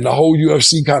else, and the whole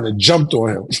UFC kind of jumped on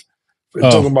him.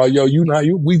 Talking about, yo,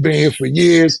 we've been here for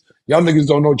years. Y'all niggas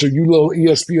don't know what you little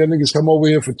ESPN niggas come over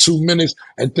here for 2 minutes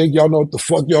and think y'all know what the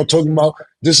fuck y'all talking about.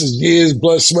 This is years,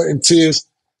 blood, sweat, and tears.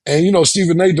 And, you know,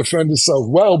 Stephen A. defended himself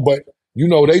well, but, you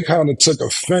know, they kind of took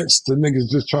offense to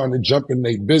niggas just trying to jump in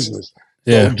their business.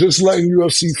 Yeah. So just letting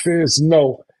UFC fans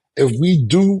know, if we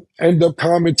do end up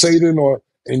commentating or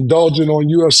indulging on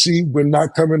UFC, we're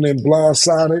not coming in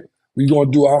blindsided. We're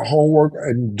going to do our homework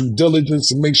and due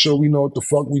diligence and make sure we know what the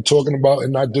fuck we talking about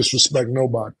and not disrespect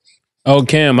nobody. Oh,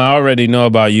 Cam, I already know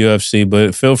about UFC,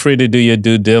 but feel free to do your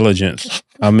due diligence.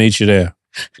 I'll meet you there.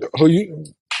 Who's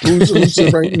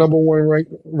the number one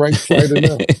ranked fighter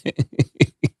now?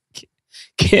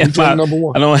 Cam, number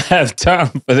one? I don't have time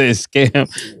for this, Cam.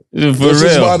 This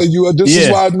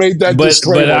is why I made that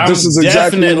disclaimer. But this is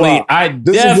exactly why. I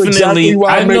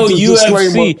know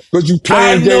UFC because you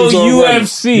playing games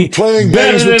UFC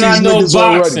better than I know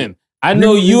boxing. I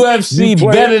know UFC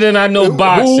better than I know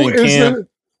boxing, Cam.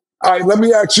 All right, let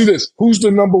me ask you this: who's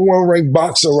the number one ranked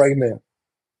boxer right now?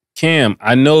 Cam,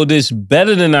 I know this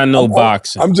better than I know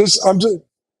boxing.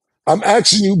 I'm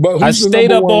asking you, but who's I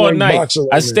stayed up all night. Right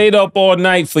I stayed up all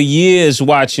night for years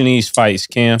watching these fights,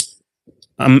 Cam.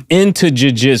 I'm into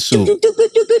jiu-jitsu. Go,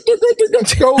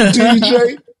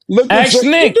 DJ. Ask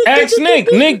Nick.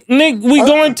 Nick, we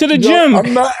going to the gym.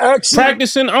 I'm not asking.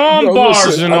 Practicing arm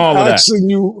bars and all of that. I'm asking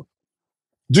you,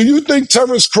 do you think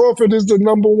Terrence Crawford is the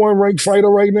number one ranked fighter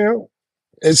right now?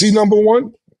 Is he number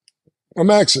one? I'm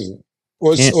asking you.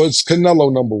 Or is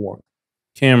Canelo number one?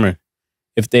 Cameron,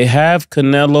 if they have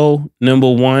Canelo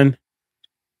number one,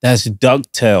 that's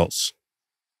DuckTales.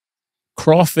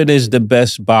 Crawford is the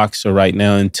best boxer right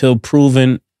now until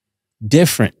proven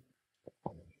different.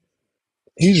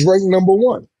 He's ranked number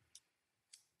one.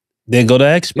 They go to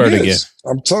expert again.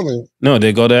 I'm telling you. No,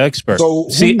 they go to expert. So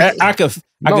see, I could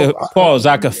pause.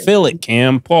 I could feel it,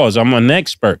 Cam. Pause. I'm an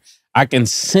expert. I can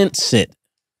sense it.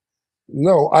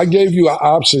 No, I gave you an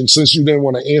option. Since you didn't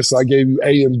want to answer, I gave you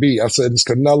A and B. I said it's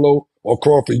Canelo or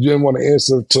Crawford. You didn't want to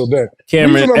answer till then.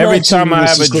 Cameron, every time I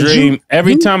have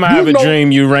a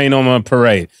dream, you rain on my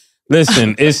parade.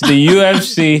 Listen, it's the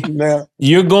UFC. Now,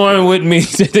 you're going with me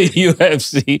to the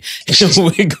UFC,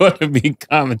 and we're going to be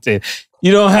commentating.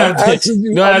 You don't have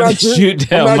to shoot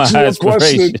down my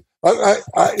aspiration.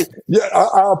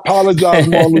 I apologize,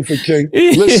 Martin Luther King.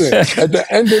 Listen, at the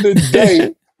end of the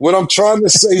day, what I'm trying to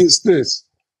say is this.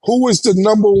 Who is the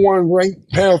number one ranked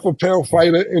pound for pound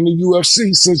fighter in the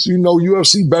UFC? Since you know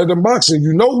UFC better than boxing,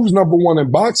 you know who's number one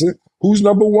in boxing. Who's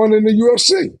number one in the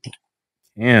UFC?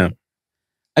 Yeah.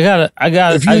 I got it.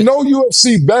 If you know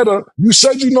UFC better, you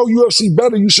said you know UFC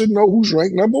better, you should know who's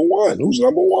ranked number one. Who's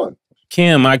number one?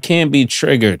 Cam, I can't be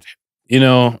triggered. You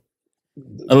know,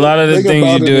 a lot of the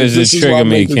things you do is to trigger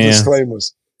me, Cam.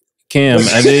 Disclaimers. Cam,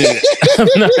 I'm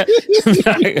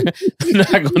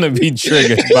not going to be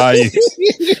triggered by you.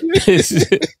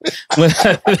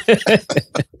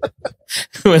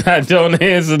 When I don't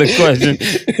answer the question,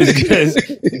 it's because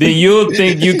then you'll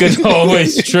think you can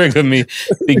always trigger me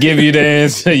to give you the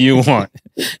answer you want,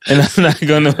 and I'm not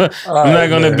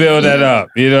gonna build that up.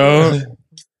 You know.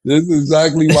 This is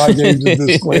exactly why I gave the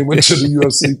disclaimer to the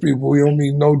UFC people. We don't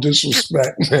mean no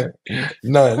disrespect, man.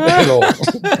 None at all.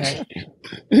 Okay.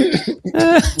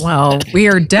 Well, we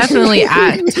are definitely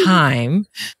at time.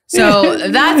 So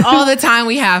that's all the time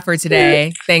we have for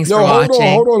today. Thanks for watching.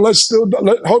 Hold on. Let's still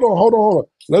hold on.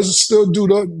 Let's still do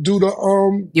the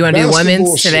You want to do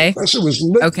women's today? That shit was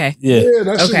lit. Okay. Yeah,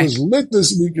 that shit was lit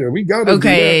this weekend. We got to do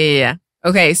that. Yeah.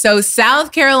 Okay, so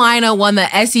South Carolina won the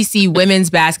SEC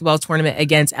women's basketball tournament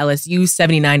against LSU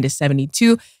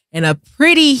 79-72 in a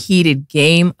pretty heated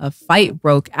game. A fight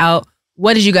broke out.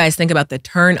 What did you guys think about the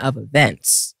turn of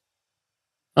events?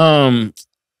 I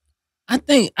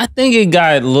think it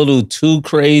got a little too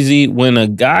crazy when a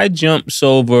guy jumps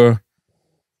over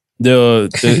the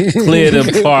cleared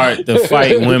apart the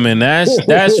fight women.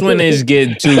 That's when it's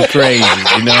getting too crazy.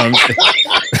 You know what I'm saying?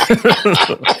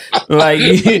 like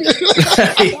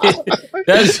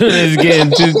that's when it's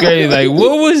getting too crazy. Like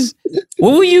what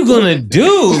were you gonna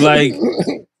do? Like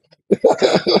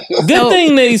good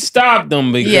thing they stopped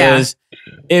him because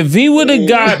if he would have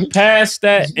got past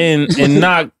that and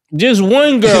knocked just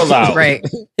one girl out, right,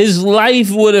 his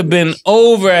life would have been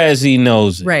over as he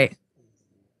knows it. Right.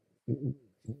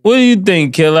 What do you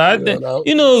think, Killer?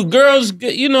 Girls,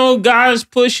 guys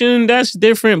pushing, that's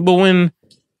different. But when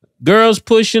girls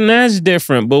pushing, that's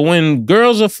different. But when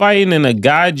girls are fighting and a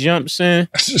guy jumps in,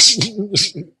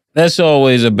 That's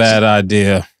always a bad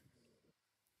idea.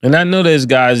 And I know there's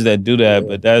guys that do that,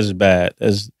 but that's bad.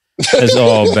 That's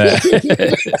all bad.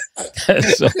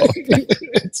 That's all bad.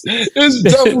 It's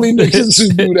definitely niggas who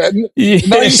do that. Yeah.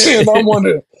 Now you saying I'm one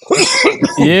of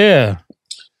Yeah.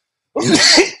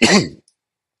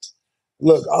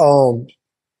 Look,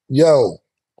 yo,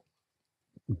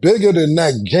 bigger than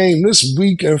that game this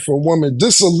weekend for women.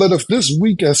 This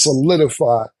weekend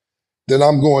solidified that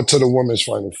I'm going to the women's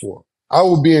Final Four. I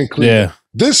will be in Cleveland. Yeah.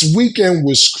 This weekend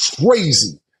was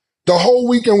crazy. The whole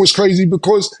weekend was crazy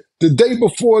because the day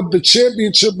before the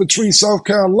championship between South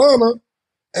Carolina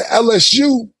and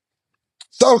LSU,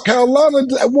 South Carolina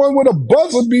won with a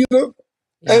buzzer beater.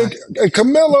 Yeah. And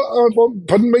Camilla,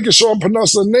 I'm making sure I'm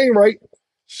pronouncing her name right,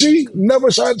 she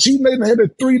never shot, she didn't hit a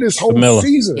three this whole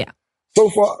season. Yeah. So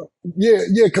far,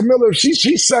 Camilla,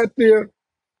 she sat there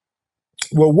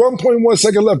with 1.1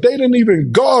 second left. They didn't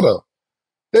even guard her.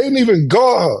 They didn't even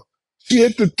guard her. She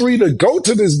hit the three to go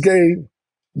to this game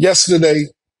yesterday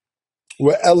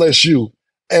with LSU.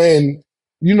 And,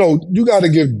 you know, you got to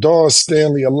give Dawn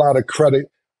Stanley a lot of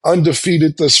credit.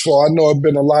 Undefeated thus far. I know it's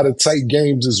been a lot of tight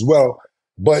games as well.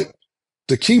 But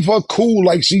to keep her cool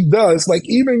like she does, like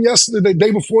even yesterday,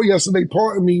 day before yesterday,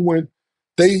 pardon me, when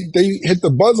they hit the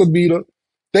buzzer beater,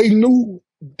 they knew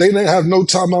they didn't have no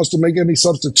timeouts to make any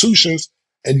substitutions.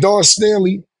 And Dawn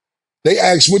Stanley, they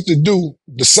asked what to do.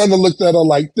 The center looked at her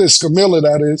like this, Camilla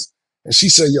that is, and she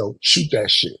said, yo, shoot that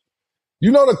shit.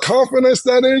 You know the confidence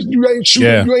that is? You ain't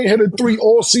shooting, You ain't hit a three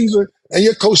all season, and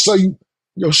your coach tell you,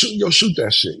 shoot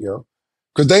that shit, yo.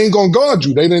 Because they ain't gonna guard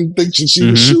you. They didn't think she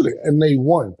would shoot it, and they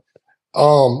won.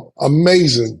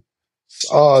 Amazing.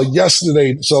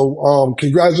 Yesterday, so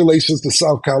congratulations to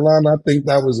South Carolina. I think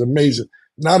that was amazing.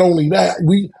 Not only that,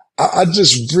 I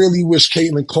just really wish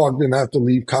Caitlin Clark didn't have to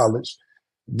leave college.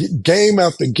 Game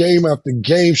after game after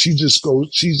game, she's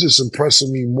just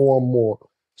impressing me more and more.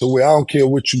 To where I don't care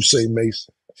what you say, Mase.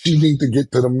 She needs to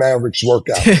get to the Mavericks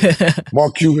workout.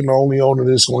 Mark Cuban, the only owner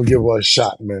that's going to give her a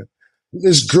shot, man.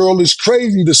 This girl is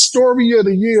crazy. The story of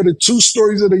the year, the two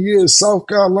stories of the year is South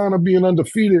Carolina being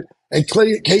undefeated and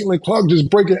Caitlin Clark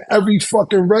just breaking every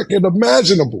fucking record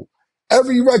imaginable.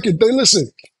 Every record. They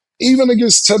listen, even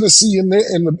against Tennessee and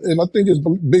I think it's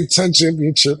Big Ten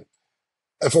championship,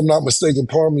 if I'm not mistaken,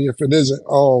 pardon me if it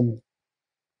isn't.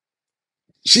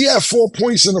 She had 4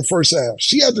 points in the first half.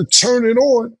 She had to turn it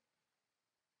on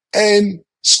and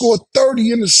score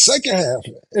 30 in the second half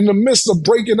in the midst of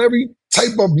breaking every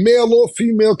type of male or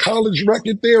female college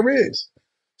record there is.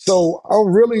 So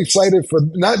I'm really excited for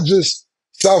not just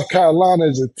South Carolina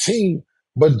as a team,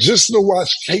 but just to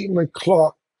watch Caitlin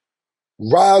Clark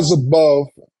rise above,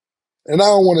 and I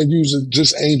don't want to use it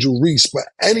just Angel Reese, but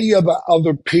any of the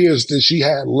other peers that she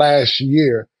had last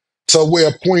year, to where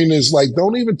a point is like,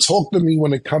 don't even talk to me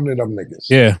when it comes to them niggas.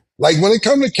 Yeah. Like when it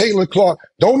comes to Caitlin Clark,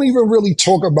 don't even really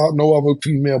talk about no other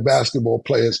female basketball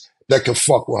players that can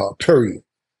fuck with her, period.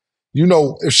 You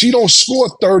know, if she don't score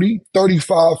 30,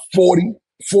 35, 40,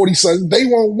 47, they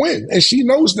won't win. And she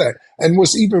knows that. And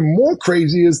what's even more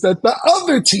crazy is that the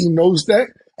other team knows that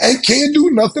and can't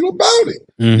do nothing about it.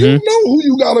 You know who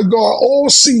you got to guard all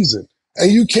season,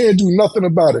 and you can't do nothing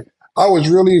about it. I was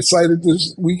really excited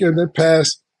this weekend that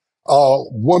passed.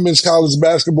 Women's college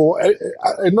basketball,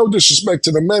 and no disrespect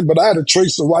to the men, but I had a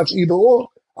choice to watch either or.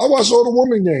 I watched all the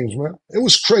women games, man. It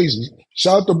was crazy.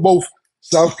 Shout out to both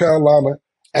South Carolina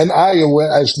and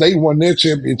Iowa as they won their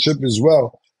championship as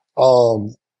well.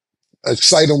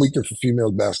 Exciting weekend for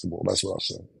females basketball. That's what I'll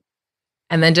say.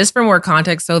 And then just for more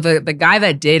context, so the guy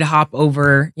that did hop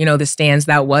over, the stands,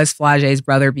 that was Flage's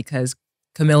brother because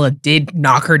Camilla did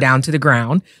knock her down to the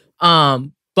ground.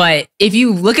 But if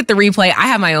you look at the replay, I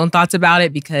have my own thoughts about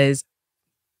it because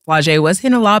Flage was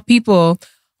hitting a lot of people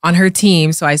on her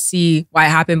team. So I see why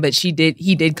it happened, but he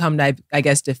did come to, I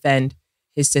guess, defend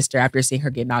his sister after seeing her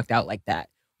get knocked out like that.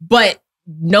 But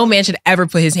no man should ever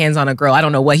put his hands on a girl. I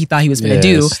don't know what he thought he was going to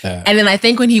do. And then I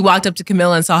think when he walked up to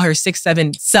Camilla and saw her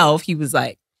 6'7" self, he was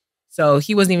like, so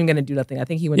he wasn't even going to do nothing. I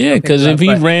think he went. Yeah, because if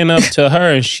he ran up to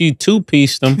her and she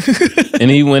two-pieced him and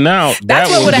he went out, that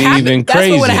would be even crazy. That's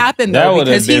what would have happened, though,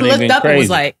 because he looked up and was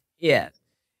like, yeah,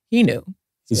 he knew.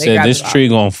 He said, this tree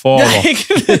going to fall on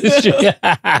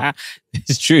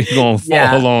this tree going to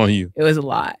fall on you. It was a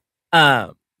lot.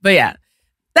 But yeah,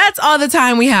 that's all the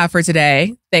time we have for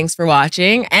today. Thanks for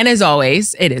watching. And as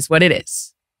always, it is what it is.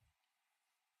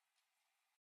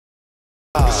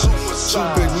 Two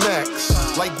big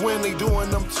necks, like when they doing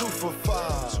them 2 for $5.